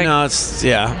 Right. So, Yeah. like, No, it's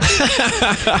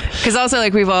because also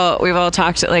like we've all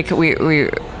talked like we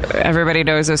everybody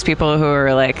knows those people who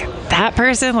are like that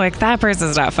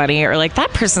person's not funny or like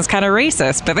that person's kind of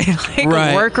racist, but they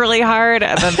like work really hard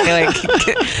and then they like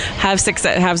have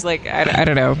success, have like I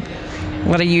don't know. A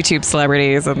lot of YouTube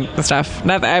celebrities and stuff.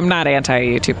 I'm not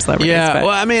anti-YouTube celebrities. Yeah, but.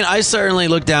 well, I mean, I certainly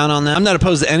look down on them. I'm not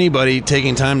opposed to anybody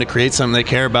taking time to create something they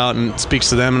care about and speaks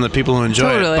to them and the people who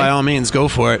enjoy it. By all means, go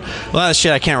for it. A lot of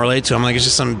shit I can't relate to. I'm like, it's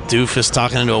just some doofus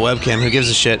talking into a webcam. Who gives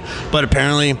a shit? But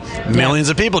apparently, millions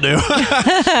of people do.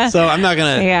 So I'm not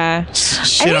going to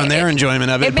shit on their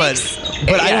enjoyment of it. But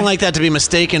I don't like that to be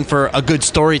mistaken for a good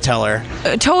storyteller.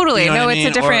 Totally. You know no, what I mean?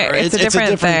 it's a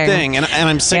different thing. And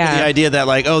I'm sick of the idea that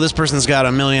like, oh, this person's got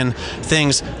a million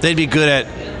things. They'd be good at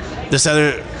this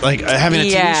other, like having a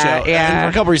TV show. And for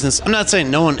a couple reasons. I'm not saying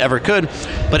no one ever could,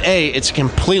 but it's a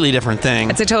completely different thing.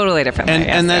 It's a totally different thing.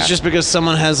 And that's just because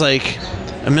someone has like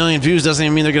a million views doesn't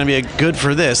even mean they're going to be good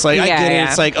for this. Like I get it.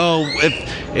 It's like, oh,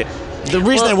 the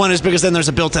reason I won is because then there's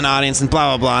a built-in audience and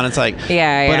blah blah blah, and it's like,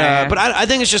 but I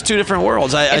think it's just two different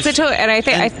worlds. It's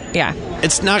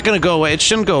not going to go away. It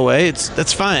shouldn't go away.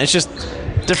 That's fine. It's just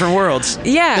different worlds.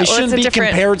 Yeah, they shouldn't be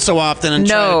compared so often and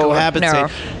try to cohabit.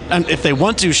 If they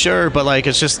want to, sure, but like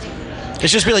it's just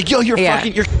be like, yo,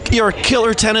 you're a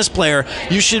killer tennis player.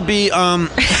 You should be a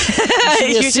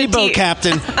SEABOAT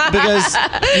captain because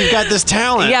you've got this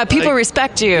talent. Yeah, people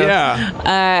respect you. Yeah.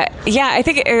 I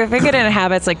think it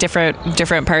inhabits like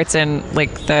different parts in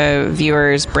like the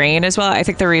viewer's brain as well. I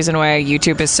think the reason why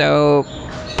YouTube is so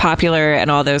popular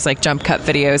and all those like jump cut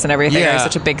videos and everything are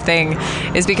such a big thing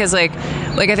is because like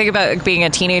I think about like, being a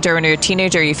teenager. When you're a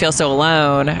teenager, you feel so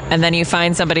alone, and then you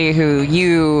find somebody who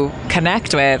you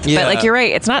connect with. But like you're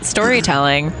right, it's not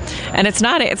storytelling, and it's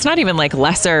not even like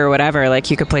lesser or whatever. Like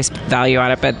you could place value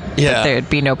on it, but there'd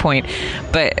be no point.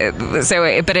 But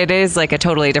it is like a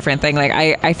totally different thing. Like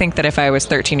I think that if I was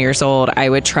 13 years old, I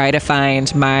would try to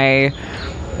find my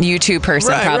YouTube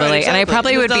person exactly. And I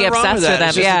probably would be obsessed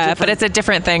with them. But it's a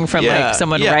different thing from like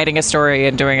someone writing a story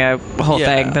and doing a whole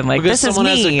thing than like because this is me.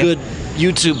 Someone has a good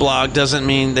YouTube blog doesn't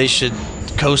mean they should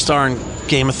co-star in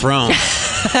Game of Thrones.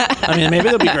 I mean, maybe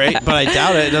they'll be great, but I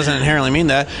doubt it. It doesn't inherently mean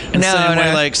that. In the same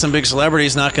way, like some big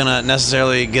celebrity's not going to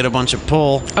necessarily get a bunch of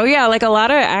pull. Oh yeah, like a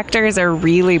lot of actors are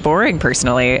really boring.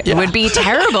 Personally, it would be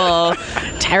terrible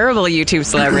YouTube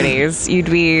celebrities. You'd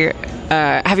be.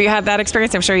 Have you had that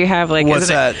experience? I'm sure you have. Like, what's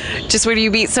that? Just when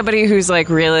you meet somebody who's like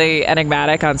really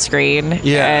enigmatic on screen.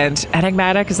 Yeah. And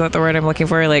enigmatic, is that the word I'm looking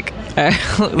for? Like,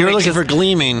 you're looking for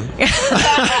gleaming.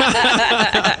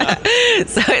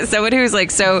 So someone who's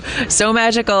like so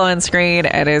magical on screen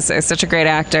and is such a great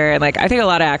actor, and like I think a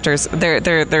lot of actors,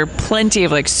 there are plenty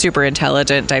of like super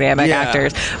intelligent, dynamic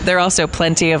actors. There are also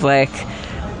plenty of like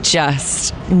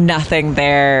just nothing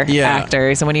there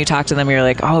actors, and when you talk to them you're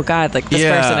like, oh god, like this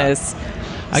person is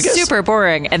super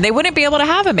boring, and they wouldn't be able to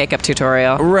have a makeup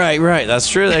tutorial. Right, that's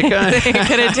true. They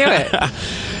couldn't do it.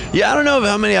 Yeah, I don't know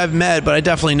how many I've met, but I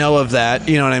definitely know of that.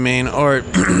 You know what I mean? Or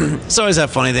it's always that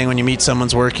funny thing when you meet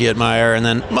someone's work you admire, and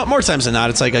then more times than not,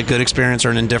 it's like a good experience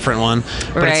or an indifferent one.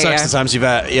 But it sucks sometimes you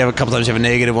have a couple times you have a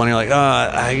negative one. You're like, oh,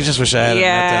 I just wish I hadn't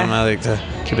met them. I like to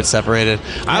keep it separated.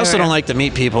 I also don't like to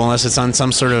meet people unless it's on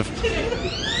some sort of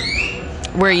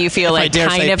where you feel like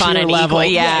kind of on an level.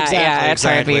 It's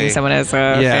hard meeting someone as a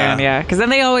fan. Because then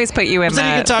they always put you in that.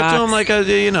 Then you can talk to them like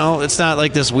it's not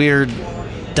like this weird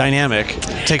dynamic.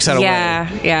 It takes that away.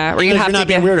 Yeah. Or you have to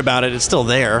be weird about it. It's still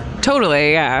there.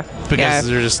 Totally, yeah. Because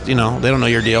they're just, they don't know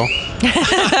your deal.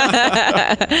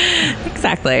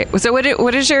 Exactly. So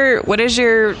what is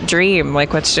your dream?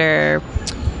 Like My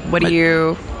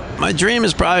dream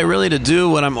is probably really to do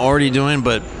what I'm already doing,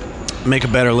 but make a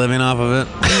better living off of it.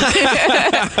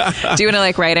 Do you want to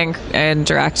like write and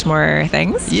direct more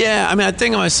things? Yeah, I mean, I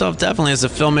think of myself definitely as a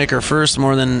filmmaker first,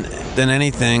 more than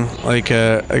anything. Like,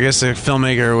 I guess a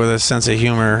filmmaker with a sense of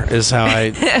humor is how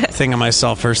I think of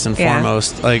myself first and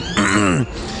foremost. Like,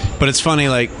 but it's funny.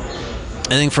 Like,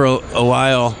 I think for a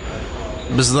while,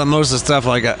 because most of the stuff,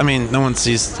 like, I mean, no one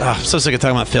sees. I'm so sick of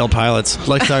talking about failed pilots. I'd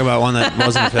like to talk about one that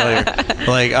wasn't a failure.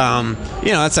 Like,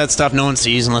 you know, that's that stuff no one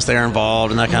sees unless they're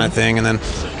involved and that kind of thing. And then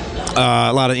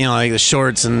a lot of, you know, like the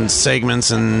shorts and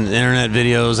segments and internet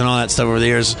videos and all that stuff over the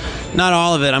years. Not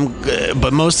all of it,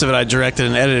 but most of it I directed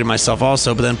and edited myself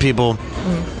also. But then people,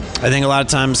 I think a lot of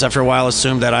times after a while,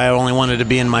 assumed that I only wanted to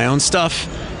be in my own stuff.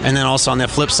 And then also on the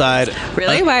flip side,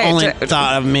 really? Why? Only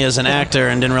thought of me as an actor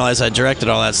and didn't realize I directed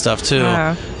all that stuff too.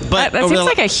 Wow. But that seems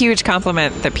like a huge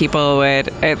compliment that people would.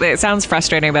 It sounds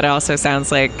frustrating, but it also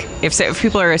sounds like if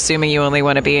people are assuming you only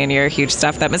want to be in your huge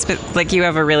stuff, that must be like you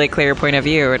have a really clear point of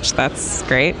view, which that's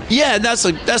great. Yeah, that's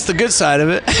the good side of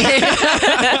it. But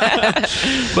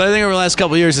I think over the last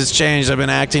couple of years it's changed. I've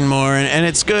been acting more, and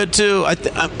it's good too.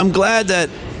 I'm glad that.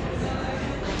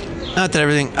 Not that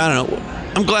everything. I don't know.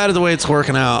 I'm glad of the way it's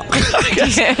working out. I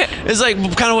guess it's like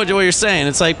kind of what you're saying.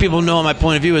 It's like people know what my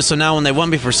point of view is, so now when they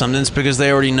want me for something, it's because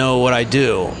they already know what I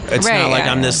do. It's not like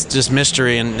I'm this just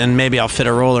mystery and maybe I'll fit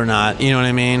a role or not. You know what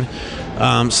I mean?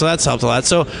 So that's helped a lot.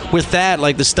 So with that,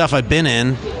 like the stuff I've been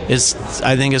in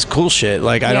I think is cool shit.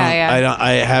 Like I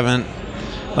haven't.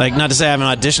 Like, not to say I haven't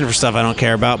auditioned for stuff I don't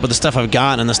care about, but the stuff I've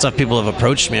gotten and the stuff people have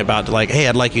approached me about, like, hey,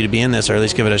 I'd like you to be in this, or at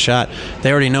least give it a shot.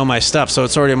 They already know my stuff, so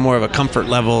it's already more of a comfort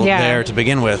level there to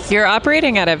begin with. You're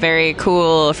operating at a very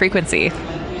cool frequency.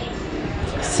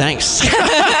 Thanks.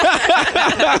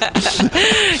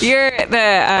 You're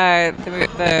the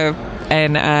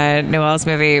in Noel's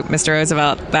movie, Mr.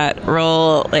 Roosevelt, that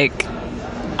role, like,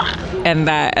 and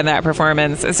that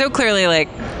performance is so clearly, like,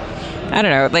 I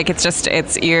don't know, like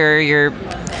it's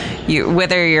you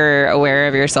whether you're aware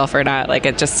of yourself or not, like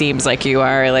it just seems like you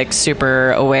are like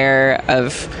super aware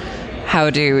of how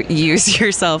to use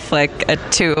yourself like a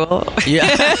tool. Yeah.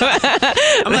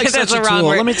 I'm like such a tool.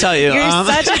 Let me tell you. You're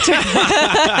such a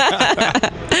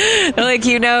tool. Like,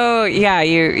 you know,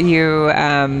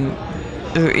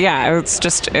 it's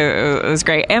just it was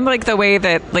great. And like the way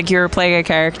that like you're playing a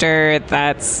character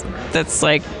that's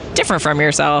like different from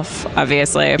yourself,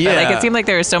 obviously, but like it seemed like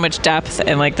there was so much depth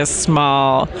in like this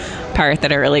small part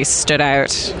that it really stood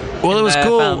out. Well, it was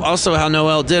cool also how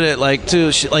Noelle did it, like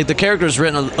too. Like the character was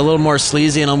written a little more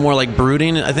sleazy and a little more like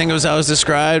brooding, I think it was how it was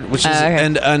described, which is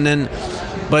and then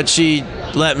but she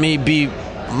let me be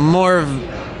more of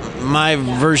my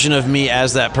version of me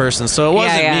as that person, so it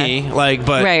wasn't me, like,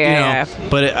 but you know,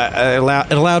 but it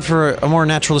allowed for a more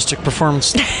naturalistic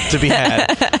performance to be had.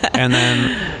 and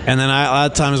then a lot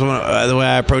of times when the way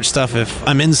I approach stuff, if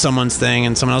I'm in someone's thing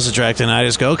and someone else is directing, I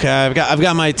just go, okay, I've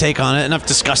got my take on it and I've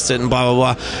discussed it and blah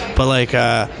blah blah, but like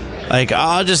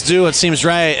I'll just do what seems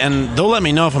right, and they'll let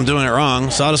me know if I'm doing it wrong,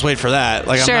 so I'll just wait for that.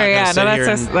 Like, sure, I'm not going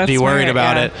to sit here and be worried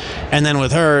about it. And then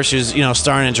with her, she's, you know,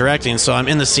 starring and directing, so I'm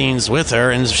in the scenes with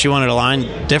her, and if she wanted a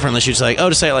line differently, she'd say, like, oh,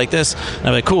 just say it like this, and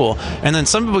I'm like, cool. And then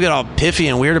some people get all piffy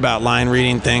and weird about line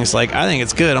reading things, like, I think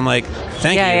it's good. I'm like,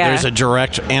 thank you. There's a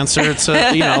direct answer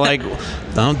to, you know, like,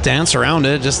 don't dance around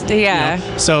it, just you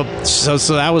know. So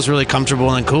that was really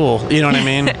comfortable and cool, you know what I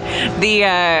mean?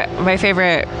 My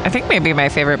favorite, I think maybe my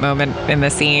favorite moment in the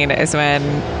scene is when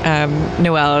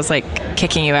Noelle is like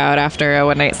kicking you out after a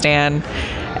one-night stand,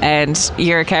 and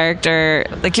your character,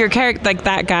 like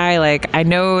that guy, like I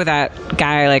know that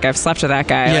guy, like I've slept with that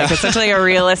guy. Like it's such like a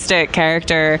realistic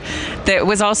character that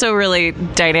was also really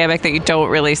dynamic that you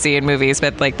don't really see in movies,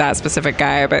 but like that specific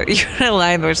guy. But you had a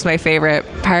line which is my favorite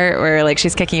part where like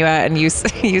she's kicking you out and you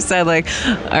said like,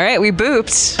 all right, we booped.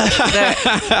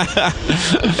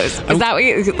 Is that what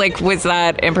you, like, was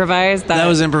that improvised? That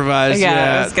was improvised.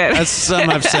 Yeah, was good. That's something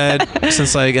I've said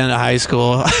since like in high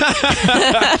school.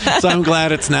 So I'm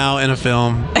glad it's now in a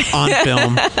film, on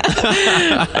film.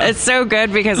 It's so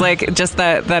good because like just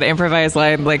that improvised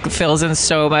line like fills in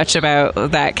so much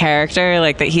about that character,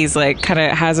 like that he's like kind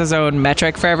of has his own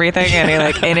metric for everything, and he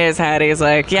like in his head he's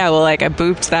like, yeah, well, like I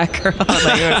booped that girl.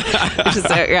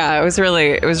 Like, it was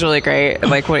really great.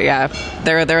 Like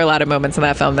there are a lot of moments in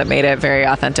that film that made it very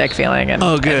authentic feeling and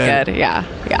good. And good. Yeah.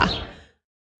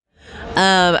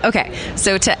 Okay,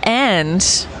 so to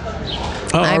end.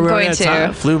 I'm going to.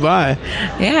 Time flew by.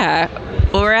 Yeah.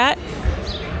 Well, we're at.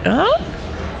 Oh.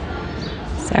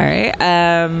 Sorry.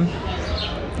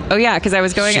 Oh yeah, because I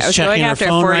was going after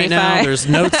 45. Right now. There's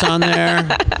notes on there.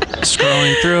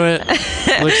 Scrolling through it.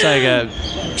 Looks like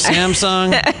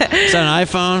Samsung? Is that an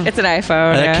iPhone? It's an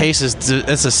iPhone. That yeah. case it's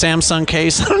a Samsung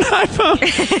case on an iPhone.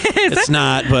 It's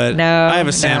not, but No, I have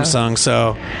a no. Samsung,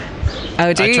 so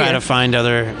Oh, do I you? try to find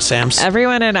other Samsungs.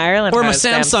 Everyone in Ireland Where my has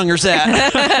Samsungers at?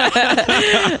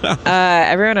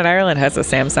 everyone in Ireland has a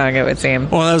Samsung, it would seem.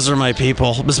 Well, those are my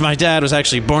people. Because my dad was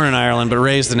actually born in Ireland but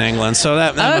raised in England, so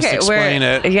that must explain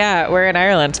it. Yeah, we're in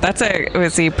Ireland.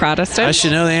 Was he Protestant? I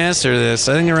should know the answer to this.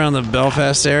 I think around the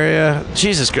Belfast area.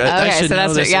 Jesus Christ! I Okay, should so know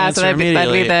that's this yeah, answer so that'd be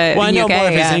immediately. the Well, I know UK, more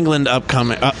of his yeah. England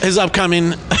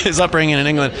his upbringing in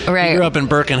England. Right. He grew up in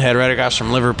Birkenhead, right across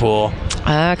from Liverpool.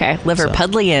 Okay,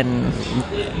 Liverpudlian.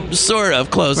 Sort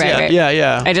of close. Right, yeah, right.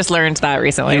 yeah. I just learned that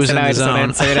recently, He was so in now I the just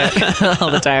want to zone. insert it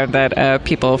all the time that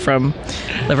people from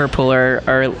Liverpool are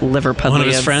Liverpudlians. One of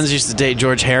his friends used to date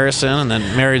George Harrison and then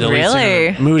married the lead singer Really?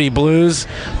 of Moody Blues.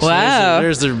 So Wow.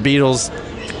 There's the Beatles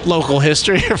local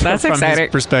history from That's exciting.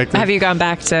 his perspective. Have you gone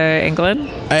back to England?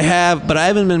 I have, but I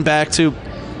haven't been back to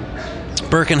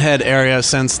Birkenhead area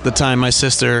since the time my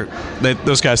sister,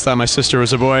 those guys thought my sister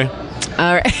was a boy.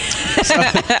 All right.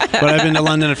 But I've been to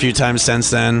London a few times since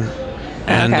then.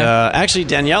 And Okay. actually,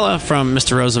 Daniela from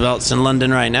Mr. Roosevelt's in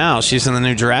London right now. She's in the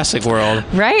new Jurassic World.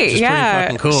 Right, Which is yeah.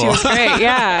 pretty fucking cool. She was great.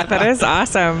 Yeah, that is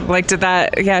awesome. Like, did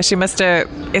that? Yeah, she must have.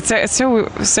 It's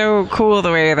so cool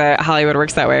the way that Hollywood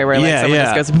works that way, where like Yeah, someone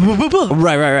yeah. just goes. Boo, boo, boo.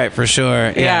 Right, for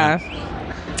sure. Yeah,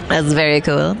 that's very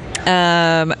cool.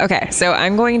 Okay, so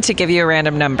I'm going to give you a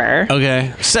random number.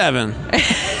 Okay, 7.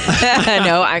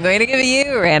 No, I'm going to give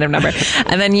you a random number,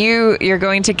 and then you're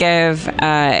going to give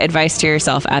advice to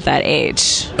yourself at that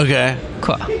age. Okay.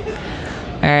 Cool. All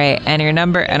right, and your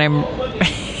number, and I'm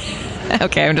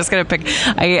okay. I'm just gonna pick.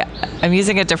 I'm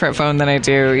using a different phone than I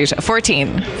do usually.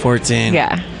 14. 14.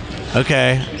 Yeah.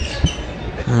 Okay.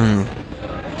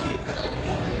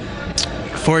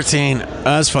 14.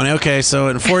 That's funny. Okay, so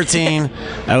in 14,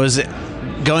 I was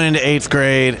going into 8th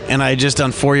grade, and I had just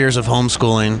done 4 years of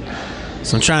homeschooling.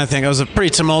 So I'm trying to think. It was a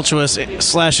pretty tumultuous /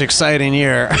 exciting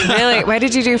year. Really? Why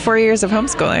did you do 4 years of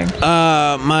homeschooling?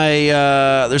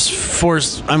 There's 4.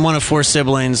 I'm one of 4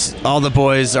 siblings. All the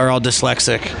boys are all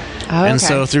dyslexic. Oh, And okay.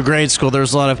 so through grade school, there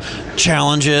was a lot of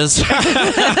challenges.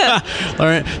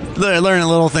 Learning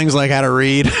little things like how to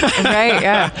read. Right?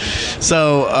 Yeah.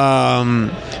 So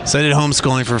I did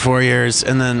homeschooling for 4 years,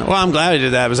 and then, well, I'm glad I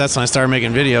did that because that's when I started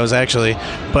making videos, actually.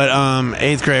 But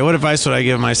 8th grade, what advice would I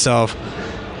give myself?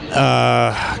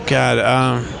 I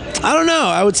don't know.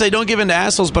 I would say don't give in to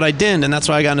assholes, but I didn't, and that's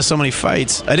why I got into so many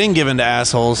fights. I didn't give in to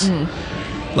assholes.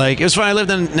 Like, it was fun. I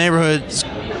lived in a neighborhood,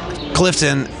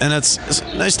 Clifton, and it's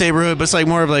a nice neighborhood, but it's like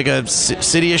more of like a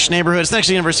city-ish neighborhood. It's next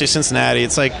to the University of Cincinnati.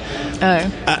 It's like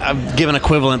I'm giving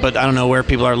equivalent, but I don't know where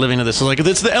people are living to this. So like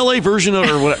it's the LA version of,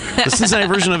 or what, the Cincinnati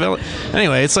version of LA.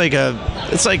 Anyway, it's like a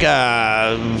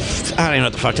I don't even know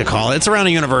what the fuck to call it. It's around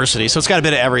a university, so it's got a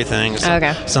bit of everything. So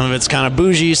Okay. Some of it's kind of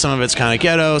bougie, some of it's kind of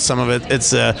ghetto, some of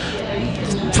it's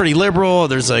pretty liberal.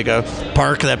 There's like a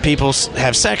park that people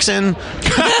have sex in.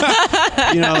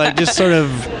 Like just sort of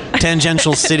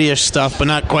tangential city-ish stuff, but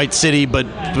not quite city, but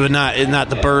not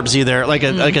the burbs either. Like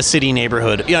a city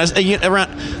neighborhood. Around.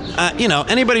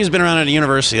 Anybody who's been around at a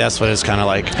university, that's what it's kind of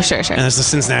like. Sure. And it's the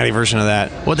Cincinnati version of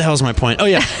that. What the hell is my point? Oh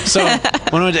yeah. So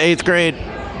when I went to 8th grade,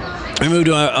 we moved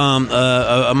to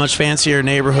a much fancier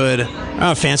neighborhood. I don't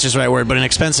know if fancy is the right word, but an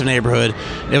expensive neighborhood.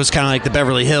 It was kind of like the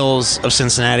Beverly Hills of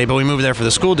Cincinnati, but we moved there for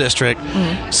the school district.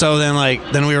 So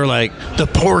then we were like the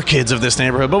poor kids of this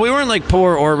neighborhood, but we weren't like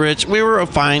poor or rich. We were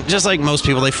fine, just like most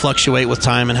people. They fluctuate with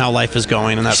time and how life is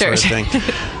going and that Sure, sort of thing.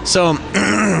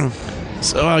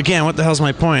 So again, what the hell's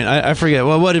my point? I forget.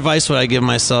 Well, what advice would I give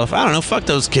myself? I don't know. Fuck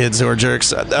those kids who are jerks.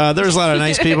 There's a lot of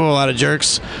nice people, a lot of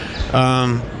jerks.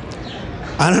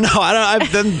 I don't know.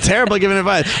 I've been terrible at giving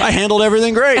advice. I handled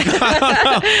everything great. I don't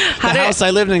know. The house I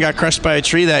lived in got crushed by a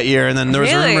tree that year, and then there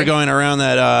was a rumor going around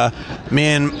that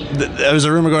there was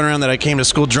a rumor going around that I came to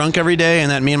school drunk every day,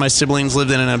 and that me and my siblings lived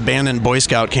in an abandoned Boy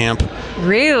Scout camp.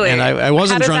 Really? And I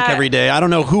wasn't drunk every day. I don't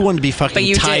know who wanted to be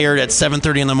fucking tired at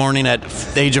 7:30 in the morning at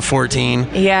the age of 14.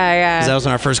 Yeah. Because that was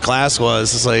when our first class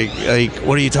was. It's like,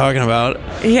 what are you talking about?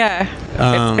 Yeah.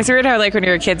 It's weird how, like, when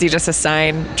you're kids, you just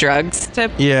assign drugs to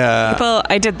people.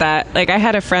 I did that. Like, I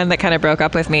had a friend that kind of broke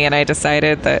up with me, and I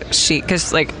decided that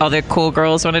because, like, all the cool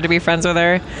girls wanted to be friends with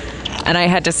her. And I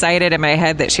had decided in my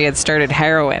head that she had started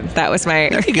heroin. That was my...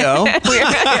 There you go.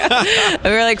 we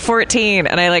were like 14,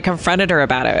 and I like confronted her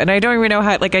about it. And I don't even know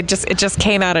how, like, it just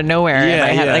came out of nowhere in my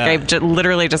head. Like, I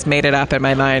literally just made it up in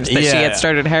my mind that she had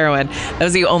started heroin. That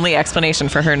was the only explanation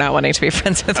for her not wanting to be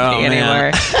friends with me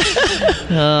anymore.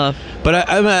 But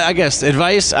I guess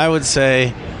advice, I would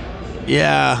say,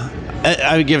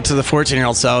 I would give it to the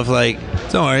 14-year-old self, like,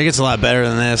 don't worry, it gets a lot better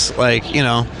than this, like, you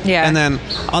know. Yeah. And then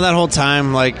all that whole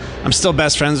time, like, I'm still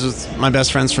best friends with my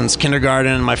best friends from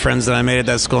kindergarten, and my friends that I made at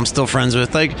that school I'm still friends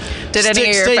with. Like, Did any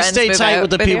of your friends stay move tight out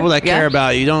with the with people you? that care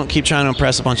about you. Don't keep trying to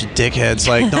impress a bunch of dickheads.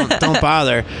 Like, don't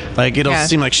bother. Like, it'll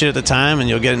seem like shit at the time, and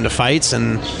you'll get into fights,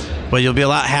 but you'll be a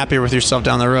lot happier with yourself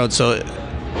down the road. So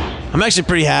I'm actually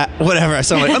pretty whatever I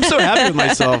sound like. I'm so happy with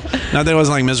myself. Not that I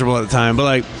wasn't like miserable at the time, but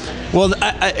like, well,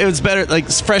 it was better. Like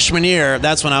freshman year,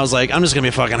 that's when I was like, I'm just gonna be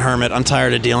a fucking hermit. I'm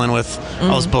tired of dealing with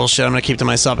all this bullshit. I'm gonna keep to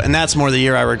myself, and that's more the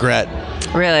year I regret.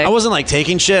 Really? I wasn't like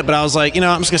taking shit, but I was like, you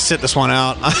know, I'm just gonna sit this one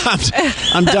out.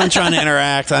 I'm done trying to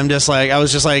interact. I'm just like, I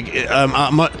was just like,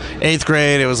 8th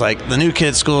grade. It was like the new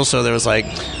kid school, so there was like.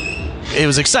 It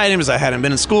was exciting because I hadn't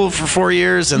been in school for 4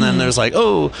 years, and then there's like,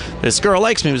 oh, this girl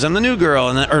likes me because I'm the new girl,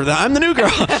 and I'm the new girl.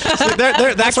 So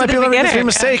that's why people make me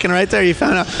mistaken. Right there, you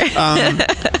found out.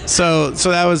 So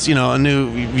that was, you know, a new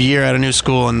year at a new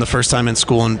school, and the first time in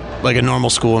school, and like a normal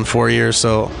school in 4 years.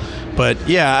 So, but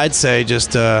yeah, I'd say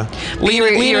just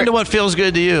lean into what feels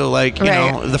good to you. Like, you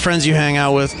know, the friends you hang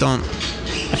out with don't.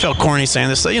 I felt corny saying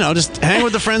this, you know, just hang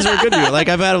with the friends who are good to you. Like,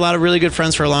 I've had a lot of really good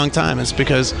friends for a long time. It's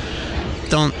because.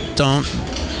 Don't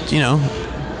you know,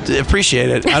 appreciate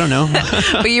it. I don't know.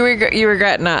 But you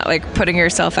regret not like putting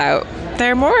yourself out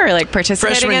there more, or like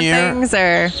participating Freshman in year, things,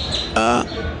 or I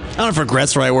don't know if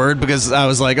regret's the right word, because I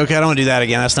was like, okay, I don't want to do that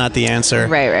again. That's not the answer.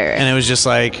 Right. And it was just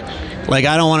like I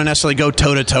don't want to necessarily go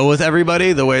toe to toe with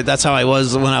everybody. That's how I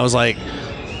was when I was like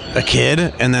a kid,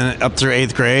 and then up through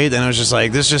 8th grade, and it was just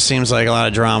like, this just seems like a lot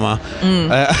of drama.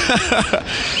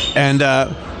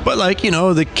 But like, you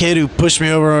know, the kid who pushed me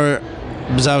over.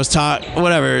 Because I was taught,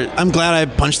 whatever. I'm glad I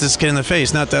punched this kid in the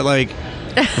face. Not that like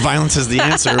violence is the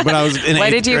answer, but I was in. Why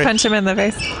did you punch him in the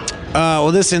face?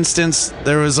 Well, this instance,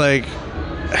 there was like,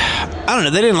 I don't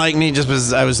know. They didn't like me just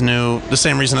because I was new. The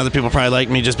same reason other people probably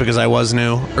liked me, just because I was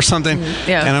new or something.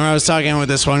 Yeah. And I remember I was talking with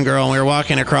this one girl, and we were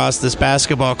walking across this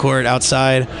basketball court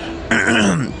outside,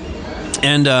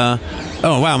 and oh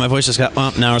wow, my voice just got.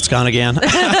 Well, now it's gone again.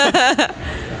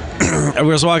 I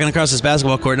was walking across this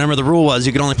basketball court. And I remember the rule was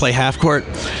you could only play half court,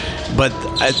 but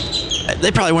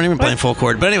they probably weren't even playing full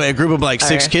court. But anyway, a group of like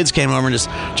 6 kids came over and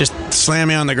just slammed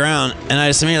me on the ground, and I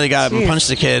just immediately got up and punched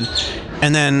the kid,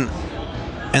 and then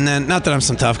not that I'm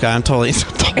some tough guy, I'm totally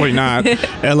not,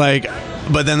 and like.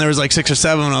 But then there was like 6 or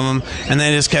 7 of them, and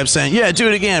they just kept saying, yeah, do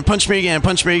it again, punch me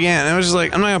again. And I was just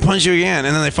like, I'm not going to punch you again.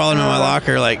 And then they followed me in my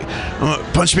locker, like,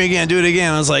 punch me again, do it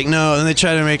again. I was like, no. And they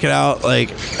tried to make it out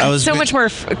like I was... So much more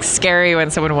scary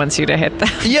when someone wants you to hit them.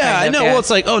 Yeah, I know. Yeah. Well,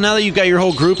 it's like, oh, now that you've got your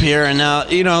whole group here, and now,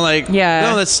 you know, like... Yeah.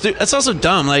 No, that's also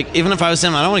dumb. Like, even if I was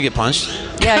him, I don't want to get punched.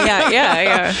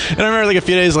 Yeah. And I remember like a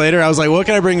few days later, I was like, what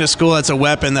can I bring to school that's a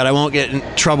weapon that I won't get in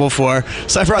trouble for?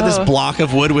 So I brought this block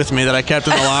of wood with me that I kept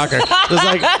in the locker. It was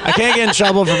like, I can't get in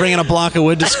trouble for bringing a block of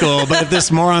wood to school, but if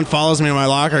this moron follows me in my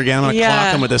locker again, I'm going to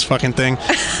clock him with this fucking thing.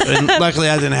 And luckily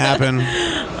that didn't happen.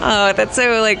 Oh, that's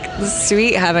so like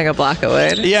sweet, having a block of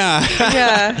wood. Yeah.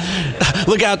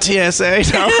 Look out, TSA.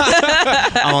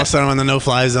 Almost sent him on the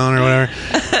no-fly zone or whatever.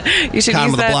 You should caught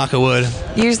him use with a block of wood.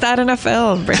 Use that in a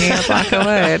film, bringing a block of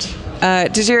wood.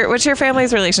 What's your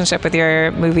family's relationship with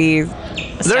your movie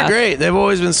stuff? They're great. They've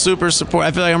always been super supportive.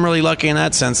 I feel like I'm really lucky in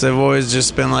that sense. They've always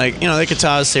just been like, you know, they could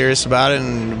tell I was serious about it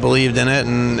and believed in it,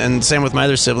 and same with my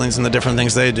other siblings and the different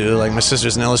things they do. Like my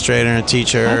sister's an illustrator and a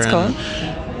teacher. That's cool.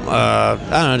 I don't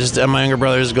know, just my younger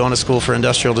brother's going to school for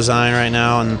industrial design right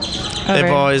now, and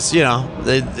they've always, you know,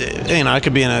 I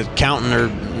could be an accountant or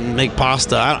make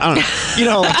pasta. I don't know, you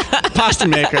know, like pasta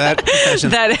maker.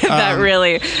 That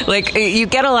really, like, you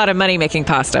get a lot of money making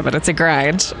pasta, but it's a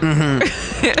grind.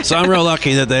 Mm-hmm. So I'm real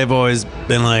lucky that they've always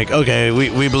been like, okay,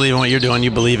 we believe in what you're doing,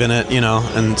 you believe in it, you know,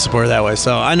 and support it that way.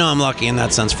 So I know I'm lucky in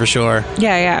that sense for sure.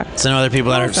 Yeah. So I know other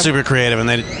people that are super creative and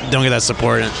they don't get that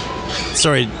support. And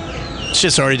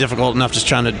shit's already difficult enough just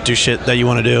trying to do shit that you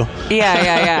want to do.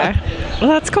 Yeah. Well,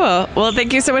 that's cool. Well,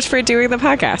 thank you so much for doing the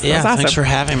podcast. Yeah, that was awesome. Thanks for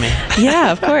having me.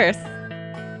 Yeah, of course.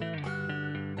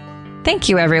 Thank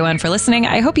you, everyone, for listening.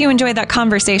 I hope you enjoyed that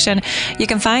conversation. You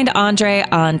can find Andre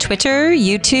on Twitter,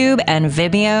 YouTube, and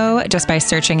Vimeo just by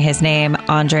searching his name,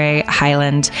 Andre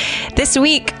Hyland. This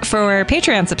week, for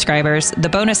Patreon subscribers, the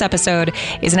bonus episode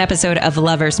is an episode of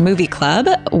Lovers Movie Club,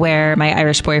 where my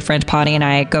Irish boyfriend, Pawnee, and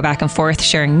I go back and forth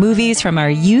sharing movies from our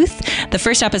youth. The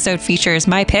first episode features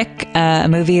my pick, a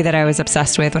movie that I was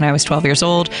obsessed with when I was 12 years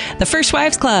old, The First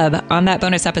Wives Club. On that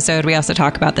bonus episode, we also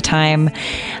talk about the time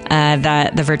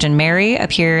that the Virgin Mary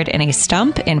appeared in a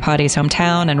stump in Paddy's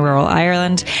hometown in rural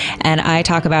Ireland, and I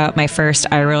talk about my first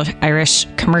Irish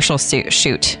commercial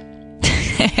shoot.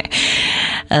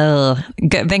 Oh,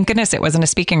 thank goodness it wasn't a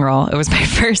speaking role. It was my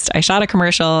first. I shot a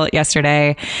commercial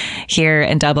yesterday here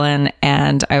in Dublin,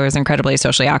 and I was incredibly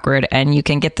socially awkward. And you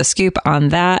can get the scoop on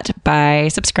that by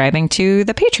subscribing to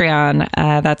the Patreon.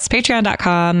 That's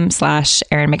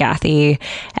patreon.com/Erin McGathy,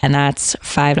 and that's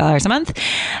 $5 a month.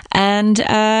 And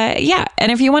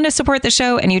and if you want to support the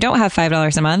show and you don't have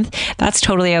 $5 a month, that's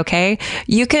totally okay.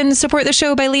 You can support the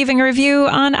show by leaving a review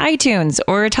on iTunes,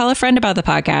 or tell a friend about the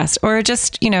podcast, or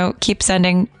just, keep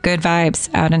sending good vibes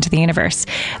out into the universe.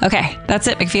 Okay, that's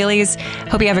it, McFeelies.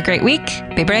 Hope you have a great week.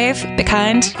 Be brave, be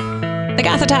kind. The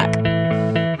Gath Attack.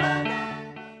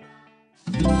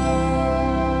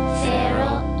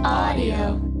 Feral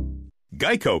Audio.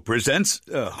 Geico presents,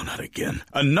 not again,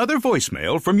 another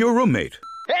voicemail from your roommate.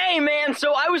 Hey, man,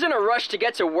 so I was in a rush to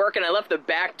get to work and I left the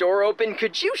back door open.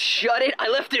 Could you shut it? I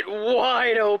left it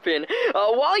wide open.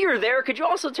 While you're there, could you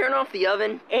also turn off the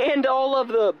oven? And all of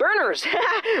the burners.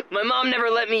 My mom never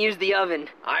let me use the oven.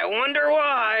 I wonder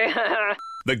why.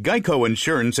 The Geico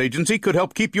Insurance Agency could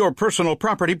help keep your personal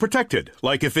property protected,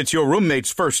 like if it's your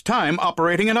roommate's first time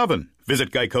operating an oven. Visit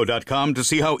geico.com to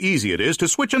see how easy it is to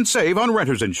switch and save on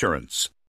renter's insurance.